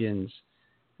Caucasians.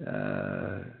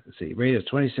 Rate of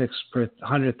 26 per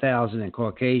 100,000 in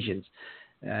Caucasians,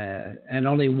 and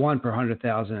only 1 per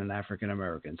 100,000 in African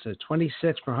Americans. So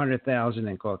 26 per 100,000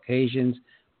 in Caucasians,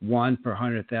 1 per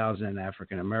 100,000 in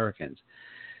African Americans.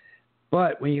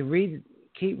 But when you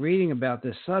keep reading about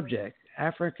this subject,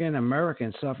 African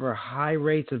Americans suffer high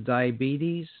rates of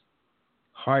diabetes,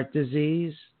 heart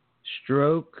disease,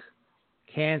 stroke,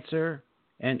 cancer,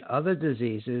 and other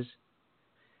diseases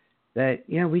that,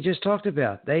 we just talked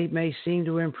about. They may seem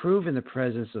to improve in the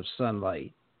presence of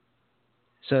sunlight.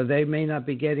 So they may not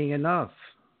be getting enough,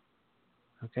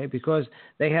 okay, because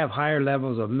they have higher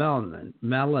levels of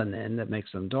melanin that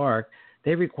makes them dark.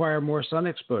 They require more sun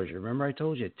exposure. Remember I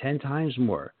told you 10 times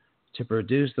more to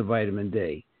produce the vitamin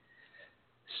D.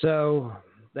 So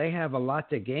they have a lot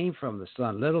to gain from the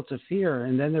sun, little to fear,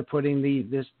 and then they're putting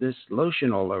this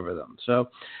lotion all over them. So,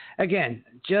 again,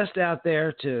 just out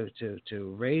there to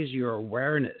raise your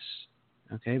awareness,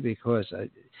 okay, because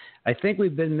I think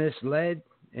we've been misled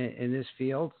in this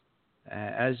field,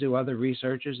 as do other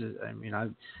researchers. I mean,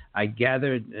 I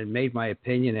gathered and made my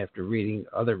opinion after reading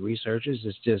other researchers.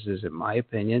 It just isn't my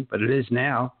opinion, but it is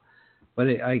now. But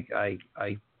I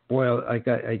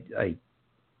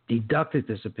deducted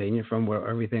this opinion from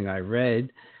everything I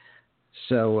read.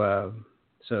 So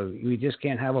we just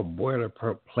can't have a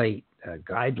boilerplate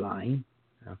guideline.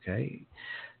 Okay.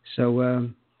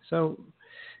 So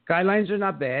guidelines are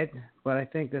not bad, but I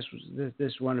think this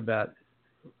one about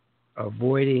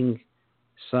avoiding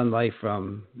sunlight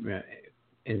from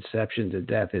inception to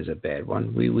death is a bad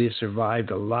one. We've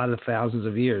survived a lot of thousands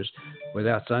of years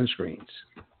without sunscreens.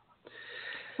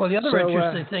 Well, the other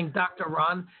interesting thing, Dr.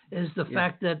 Ron, is the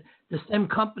fact that the same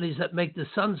companies that make the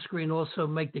sunscreen also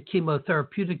make the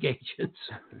chemotherapeutic agents.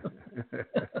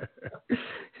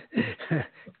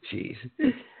 Jeez.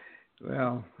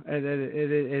 Well, it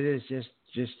is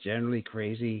just generally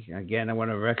crazy. Again, I want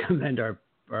to recommend our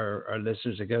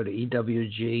listeners to go to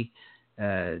ewg.org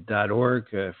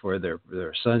for their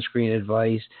sunscreen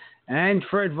advice and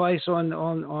for advice on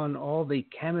all the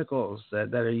chemicals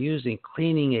that are used in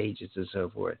cleaning agents and so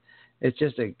forth. It's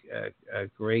just a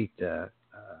great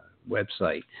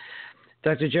website.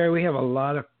 Dr. Jerry, we have a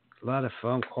lot of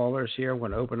phone callers here. I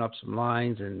want to open up some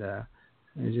lines and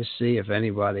just see if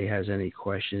anybody has any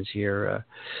questions here.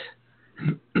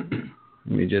 Let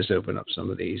me just open up some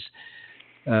of these.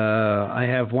 I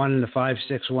have one in the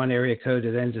 561 area code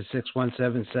that ends at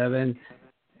 6177.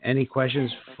 Any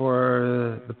questions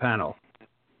for the panel?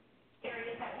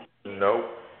 No.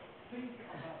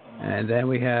 And then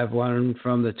we have one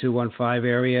from the 215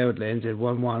 area. It ends at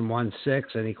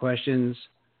 1116. Any questions?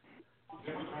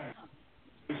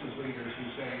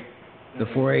 The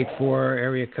 484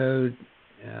 area code.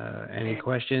 Any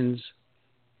questions?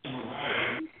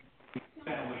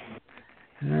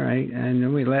 All right, and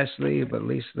then we we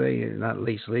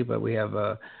have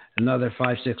another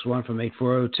 561 from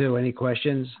 8402. Any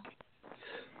questions?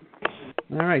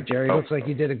 All right, Jerry, looks like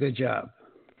you did a good job.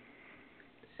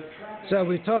 So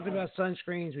we've talked about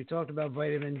sunscreens. We talked about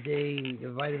vitamin D.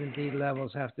 The vitamin D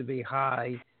levels have to be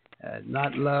high,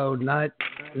 not low, not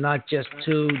just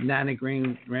 2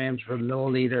 nanograms per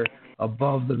milliliter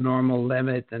above the normal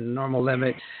limit. And the normal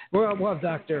limit, we'll have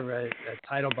Dr.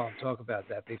 Teitelbaum talk about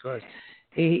that because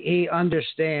he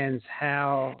understands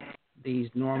how these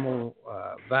normal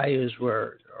values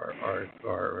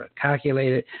are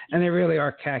calculated, and they really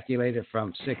are calculated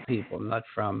from sick people, not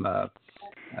from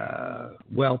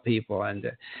well people. And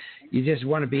you just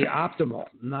want to be optimal,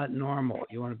 not normal.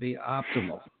 You want to be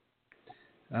optimal.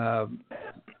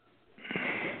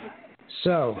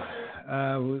 So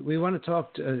we want to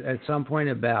talk at some point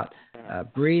about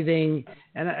breathing.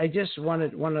 And I just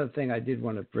wanted, one other thing I did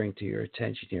want to bring to your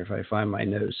attention here, if I find my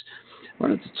notes. I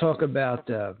wanted to talk about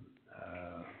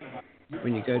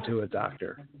when you go to a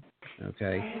doctor,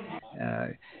 Okay,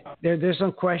 there's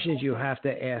some questions you have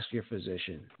to ask your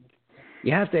physician.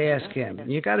 You have to ask him.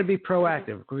 You got to be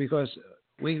proactive because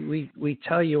we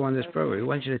tell you on this program, we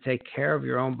want you to take care of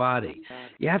your own body.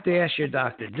 You have to ask your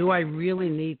doctor, do I really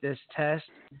need this test?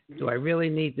 Do I really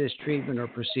need this treatment or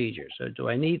procedure? So do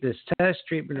I need this test,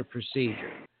 treatment, or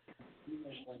procedure?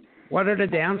 What are the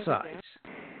downsides?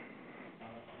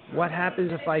 What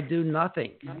happens if I do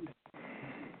nothing?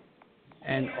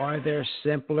 And are there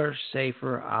simpler,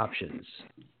 safer options?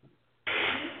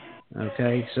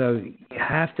 Okay, so you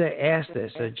have to ask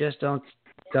this. So just don't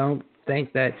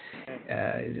think that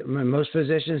most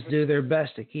physicians do their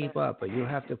best to keep up, but you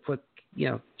have to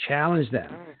challenge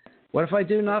them. What if I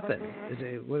do nothing?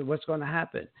 What's going to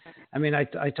happen? I mean,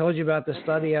 I told you about the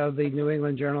study out of the New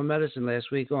England Journal of Medicine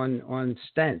last week on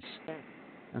stents.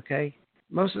 Okay,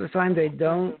 most of the time they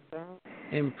don't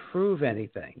improve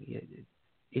anything.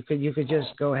 You could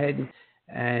just go ahead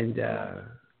and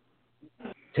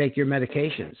take your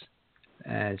medications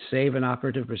and save an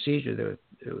operative procedure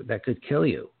that could kill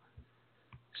you.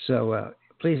 So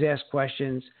please ask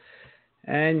questions,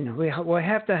 and we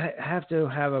have to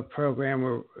have a program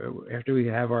where after we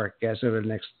have our guests over the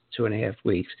next 2.5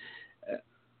 weeks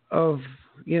of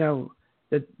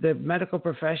the medical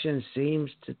profession seems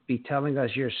to be telling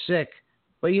us you're sick,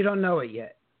 but you don't know it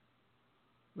yet.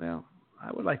 Well,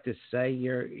 I would like to say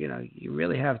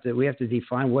we have to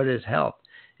define what is health.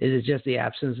 Is it just the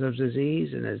absence of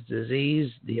disease? And is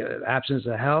disease the absence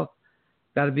of health?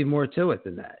 Got to be more to it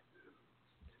than that.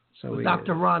 So,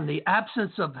 Dr. Ron, the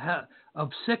absence of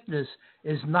sickness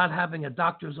is not having a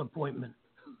doctor's appointment.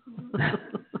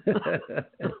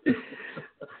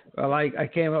 Well, I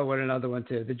came up with another one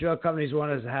too. The drug companies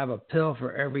want us to have a pill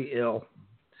for every ill.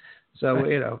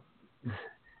 So,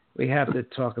 we have to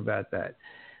talk about that.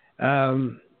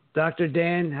 Dr.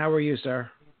 Dan, how are you, sir?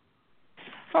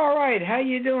 All right. How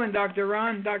you doing, Dr.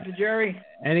 Ron, Dr. Jerry?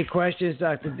 Any questions,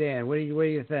 Dr. Dan? What do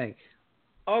you think?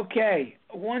 Okay.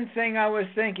 One thing I was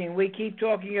thinking, we keep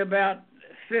talking about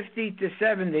 50 to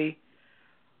 70,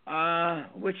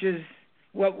 which is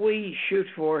what we shoot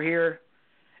for here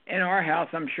in our house,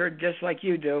 I'm sure, just like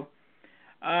you do.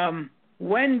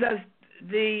 When does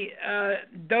the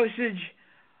dosage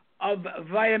of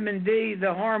vitamin D,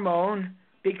 the hormone,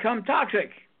 become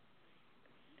toxic?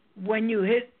 When you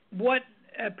hit what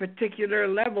particular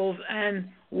levels, and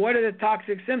what are the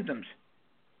toxic symptoms?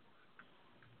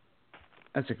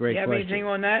 That's a great question. You have anything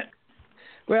on that?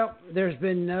 Well, there's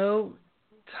been no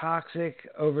toxic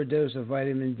overdose of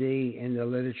vitamin D in the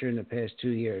literature in the past 2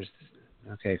 years.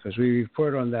 Okay, because we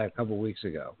reported on that a couple of weeks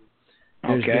ago.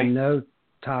 There's been no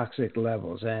toxic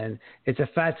levels, and it's a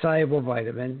fat-soluble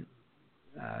vitamin,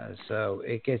 so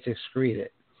it gets excreted.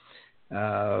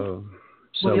 The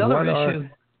other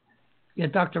issue,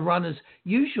 Dr. Ron, is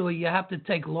usually you have to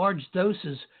take large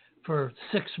doses for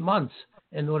 6 months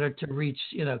in order to reach,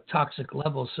 toxic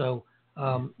levels. So,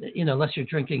 unless you're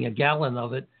drinking a gallon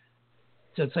of it.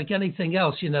 So it's like anything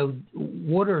else,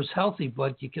 water is healthy,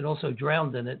 but you can also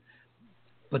drown in it.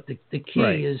 But the key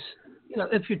is,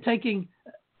 if you're taking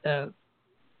a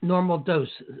normal dose,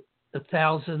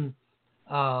 1,000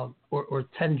 or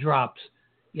 10 drops,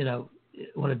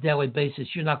 on a daily basis,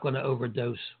 you're not going to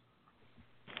overdose.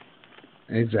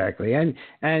 Exactly, and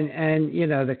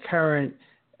the current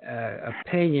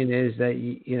opinion is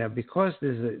that because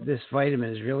this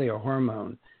vitamin is really a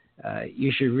hormone,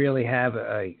 you should really have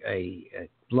a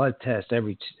blood test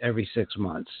every 6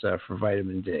 months for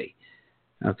vitamin D.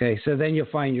 Okay, so then you'll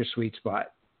find your sweet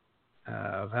spot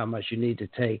of how much you need to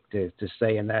take to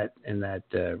stay in that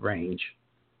range.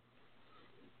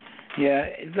 Yeah,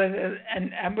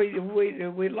 and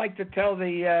we like to tell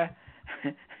the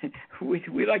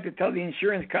we like to tell the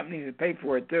insurance companies to pay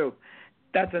for it too.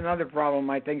 That's another problem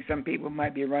I think some people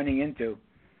might be running into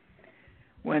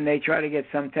when they try to get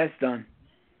some tests done,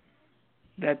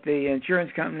 that the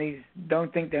insurance companies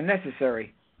don't think they're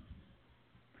necessary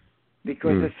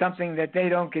because it's something that they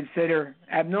don't consider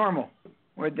abnormal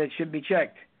or that should be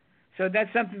checked. So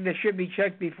that's something that should be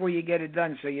checked before you get it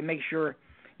done, so you make sure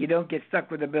you don't get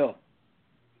stuck with a bill.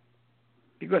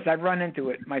 Because I've run into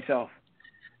it myself.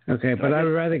 Okay, but I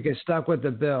would rather get stuck with the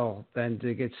bill than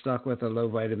to get stuck with a low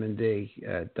vitamin D,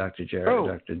 Dr.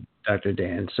 Jerry, Dr.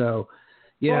 Dan. So,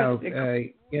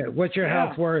 what's your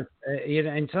health worth?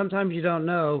 And sometimes you don't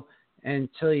know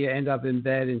until you end up in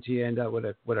bed, until you end up with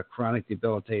a chronic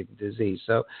debilitating disease.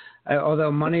 So,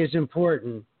 although money is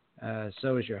important,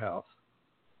 so is your health.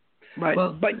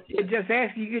 But you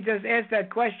could just ask that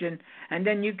question, and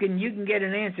then you can get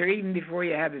an answer even before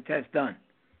you have the test done,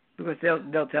 because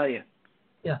they'll tell you.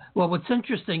 Yeah. Well, what's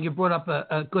interesting, you brought up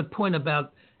a good point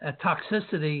about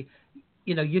toxicity.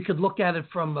 you could look at it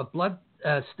from a blood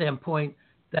standpoint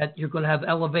that you're going to have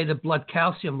elevated blood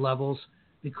calcium levels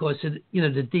because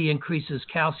the D increases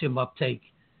calcium uptake.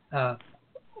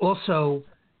 Also,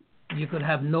 you could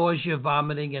have nausea,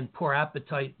 vomiting, and poor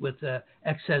appetite with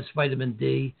excess vitamin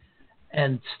D,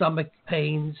 and stomach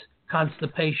pains,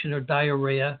 constipation or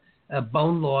diarrhea,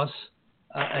 bone loss,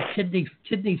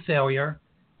 kidney failure.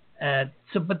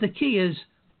 But the key is,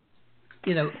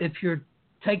 if you're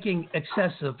taking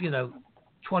excessive,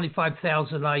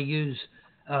 25,000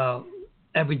 IUs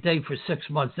every day for 6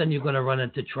 months, then you're going to run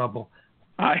into trouble.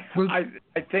 I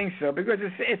think so, because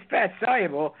it's fat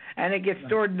soluble and it gets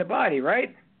stored in the body,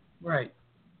 right? Right.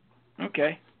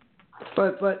 Okay.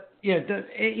 But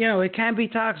it can be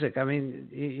toxic. I mean,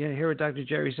 you hear what Dr.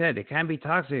 Jerry said. It can be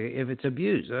toxic if it's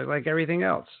abused, like everything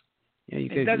else.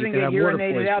 It doesn't get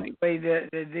urinated out the way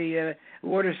the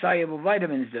water-soluble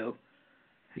vitamins do.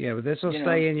 Yeah, but this will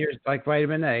stay in your, like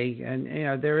vitamin A, and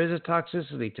there is a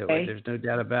toxicity to it. There's no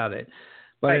doubt about it.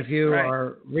 But if you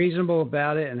are reasonable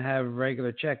about it and have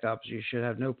regular checkups, you should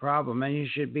have no problem. And you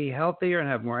should be healthier and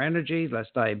have more energy, less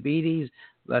diabetes,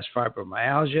 less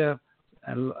fibromyalgia,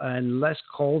 and less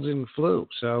colds and flu.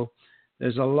 So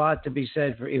there's a lot to be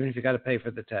said for even if you got to pay for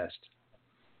the test.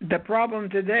 The problem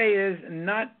today is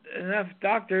not enough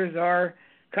doctors are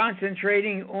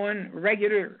concentrating on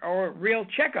regular or real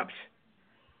checkups.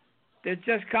 They're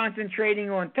just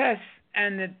concentrating on tests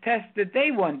and the tests that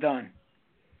they want done.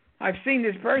 I've seen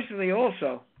this personally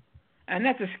also, and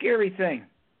that's a scary thing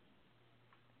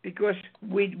because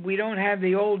we don't have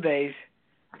the old days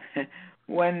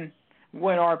when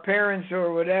our parents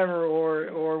or whatever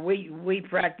or we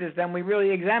practiced and we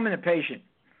really examine a patient.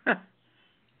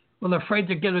 Well, they're afraid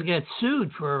they're going to get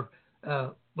sued for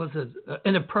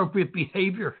inappropriate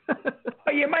behavior.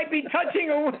 Oh, you might be touching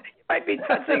a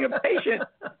patient.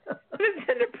 It's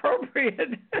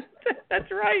inappropriate.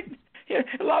 That's right. You're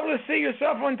liable to see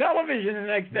yourself on television the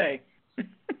next day.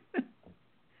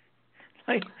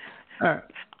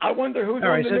 I wonder who's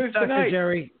on the news Dr. tonight.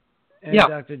 Jerry and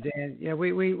Dr. Dan. Yeah,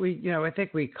 we I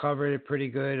think we covered it pretty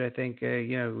good. I think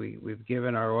we've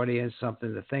given our audience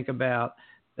something to think about.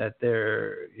 That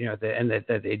they're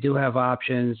that they do have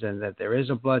options, and that there is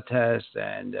a blood test,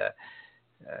 and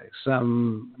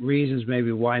some reasons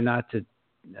maybe why not to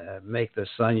make the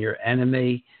sun your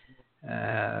enemy.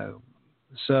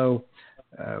 So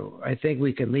I think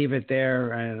we can leave it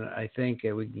there, and I think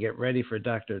we can get ready for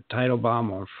Dr.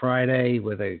 Teitelbaum on Friday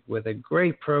with a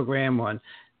great program on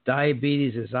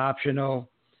diabetes is optional.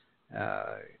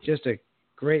 Just a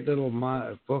great little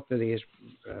book that he has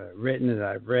written that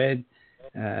I've read.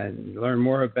 And learn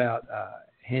more about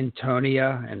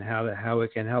Hintonia and how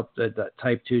it can help the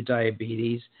type 2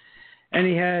 diabetes. And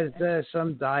he has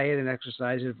some diet and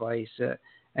exercise advice.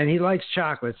 And he likes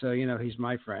chocolate, so he's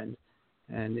my friend.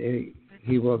 And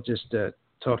he will just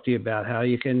talk to you about how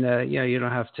you can you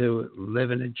don't have to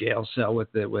live in a jail cell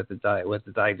with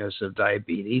the diagnosis of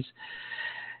diabetes.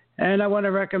 And I want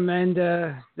to recommend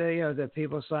that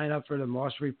people sign up for the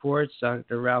Moss Reports.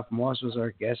 Dr. Ralph Moss was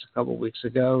our guest a couple of weeks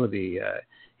ago.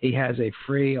 He has a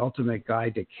free ultimate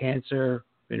guide to cancer,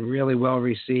 been really well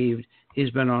received. He's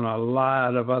been on a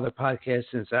lot of other podcasts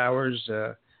since ours.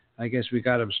 I guess we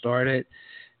got him started.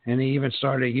 And he even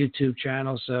started a YouTube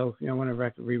channel. So I want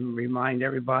to remind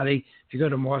everybody, if you go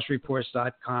to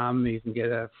mossreports.com, you can get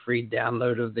a free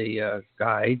download of the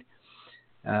guide.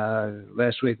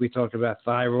 Last week we talked about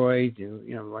thyroid.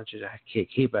 We want you to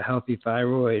keep a healthy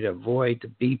thyroid, avoid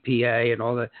the BPA and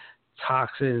all the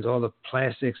toxins, all the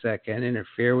plastics that can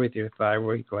interfere with your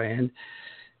thyroid gland.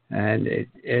 And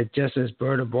it just as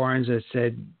Berta Barnes has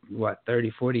said,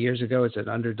 30, 40 years ago, it's an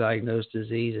underdiagnosed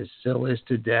disease. It still is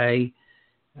today.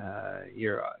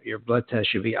 Your blood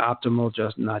test should be optimal,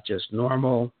 not just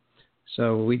normal.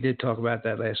 So we did talk about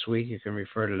that last week. You can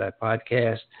refer to that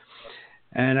podcast.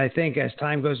 And I think as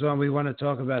time goes on, we want to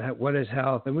talk about what is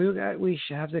health. And we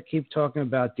should have to keep talking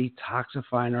about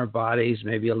detoxifying our bodies,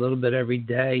 maybe a little bit every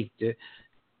day to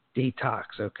detox,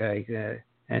 okay?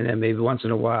 And then maybe once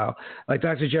in a while. Like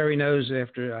Dr. Jerry knows,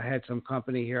 after I had some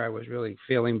company here, I was really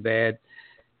feeling bad.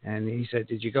 And he said,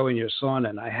 did you go in your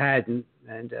sauna? And I hadn't.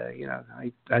 And,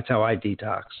 that's how I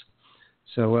detox.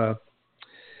 So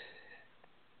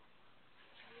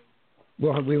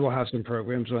we will have some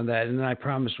programs on that. And then I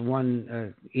promised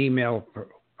one email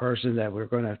person that we're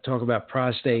going to talk about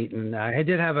prostate. And I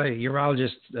did have a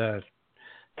urologist to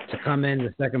come in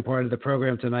the second part of the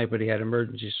program tonight, but he had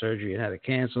emergency surgery and had to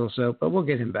cancel. But we'll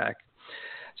get him back.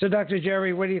 So, Dr.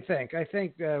 Jerry, what do you think? I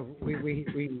think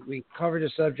we covered the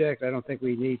subject. I don't think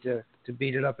we need to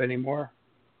beat it up anymore.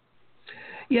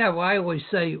 Yeah, well, I always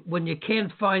say when you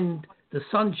can't find the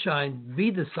sunshine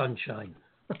be the sunshine.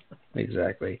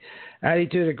 Exactly.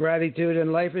 Attitude of gratitude,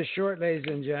 and life is short, ladies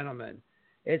and gentlemen.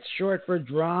 It's short for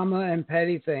drama and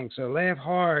petty things. So laugh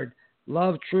hard,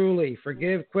 love truly,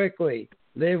 forgive quickly,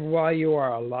 live while you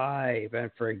are alive,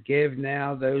 and forgive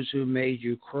now those who made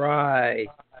you cry.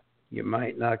 You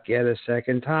might not get a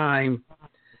second time.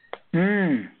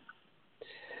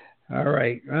 All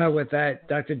right. With that,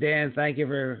 Dr. Dan, thank you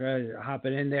for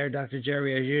hopping in there. Dr.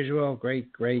 Jerry, as usual, great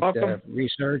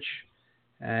research.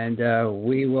 And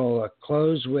we will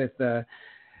close with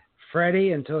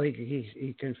Freddie until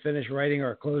he can finish writing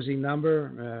our closing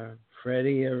number.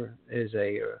 Freddie is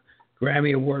a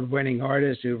Grammy Award-winning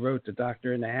artist who wrote The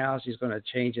Doctor in the House. He's going to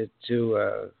change it to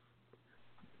a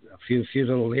few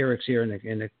little lyrics here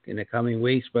in the coming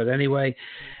weeks. But anyway,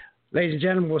 ladies and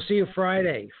gentlemen, we'll see you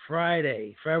Friday,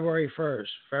 February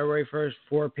 1st,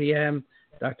 4 p.m.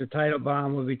 Dr.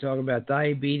 Teitelbaum will be talking about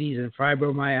diabetes and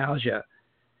fibromyalgia.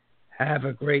 Have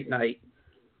a great night.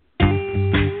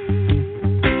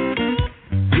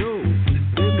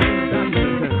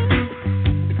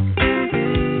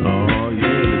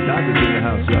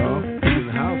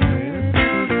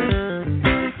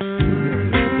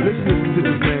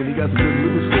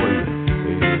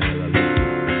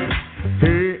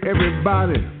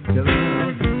 Everybody,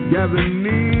 gather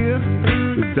near.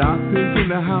 The doctor's in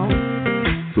the house,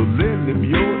 so lend him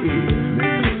your ear.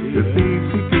 The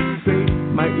things he can say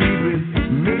might even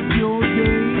make your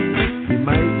day. He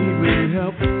might even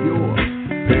help your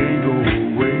pain go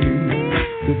away.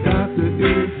 The doctor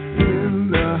is in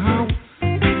the house.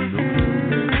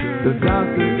 The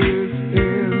doctor is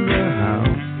in the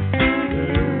house.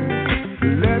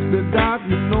 Let the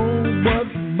doctor know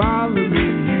what's bothering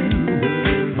you.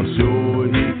 Sure,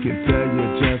 he can tell you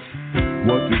just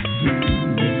what to do.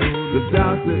 The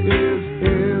doctor is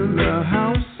in the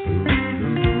house.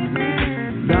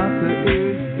 Doctor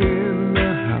is in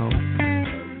the house.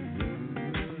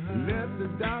 Let the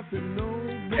doctor know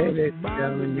what's Hey, ladies and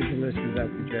gentlemen, you can listen to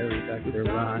Dr. Jerry, Dr.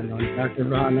 Ron, on Dr.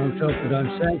 Ron Unfiltered,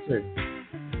 Uncensored.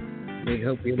 We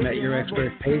hope you met your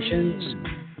expectations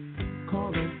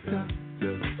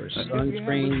for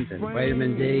sunscreens and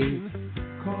vitamin D.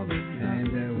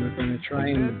 And we're going to try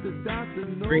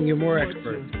and bring you more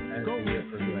experts as the year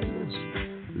progresses.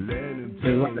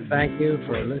 We want to thank you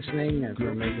for listening and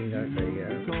for making us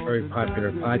a very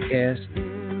popular podcast.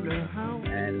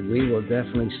 And we will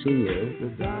definitely see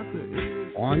you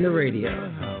on the radio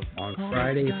on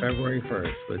Friday, February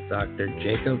 1st with Dr.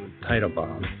 Jacob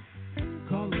Teitelbaum.